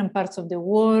different parts of the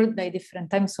world, like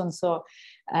different time zones. So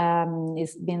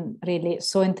it's been really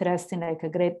so interesting, like a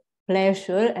great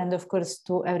pleasure. And of course,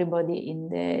 to everybody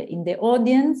in the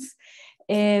audience.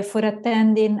 For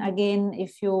attending. Again,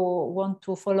 if you want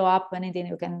to follow up anything,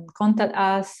 you can contact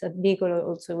us at Beagle.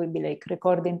 Also will be like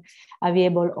recording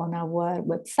available on our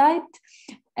website.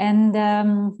 And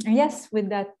yes, with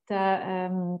that,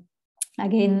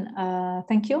 again,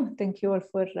 thank you all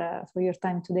for your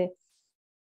time today.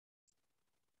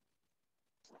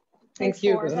 Thanks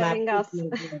for having us.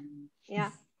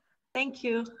 Yeah. Thank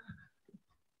you.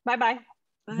 Bye-bye.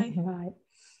 Bye. Bye.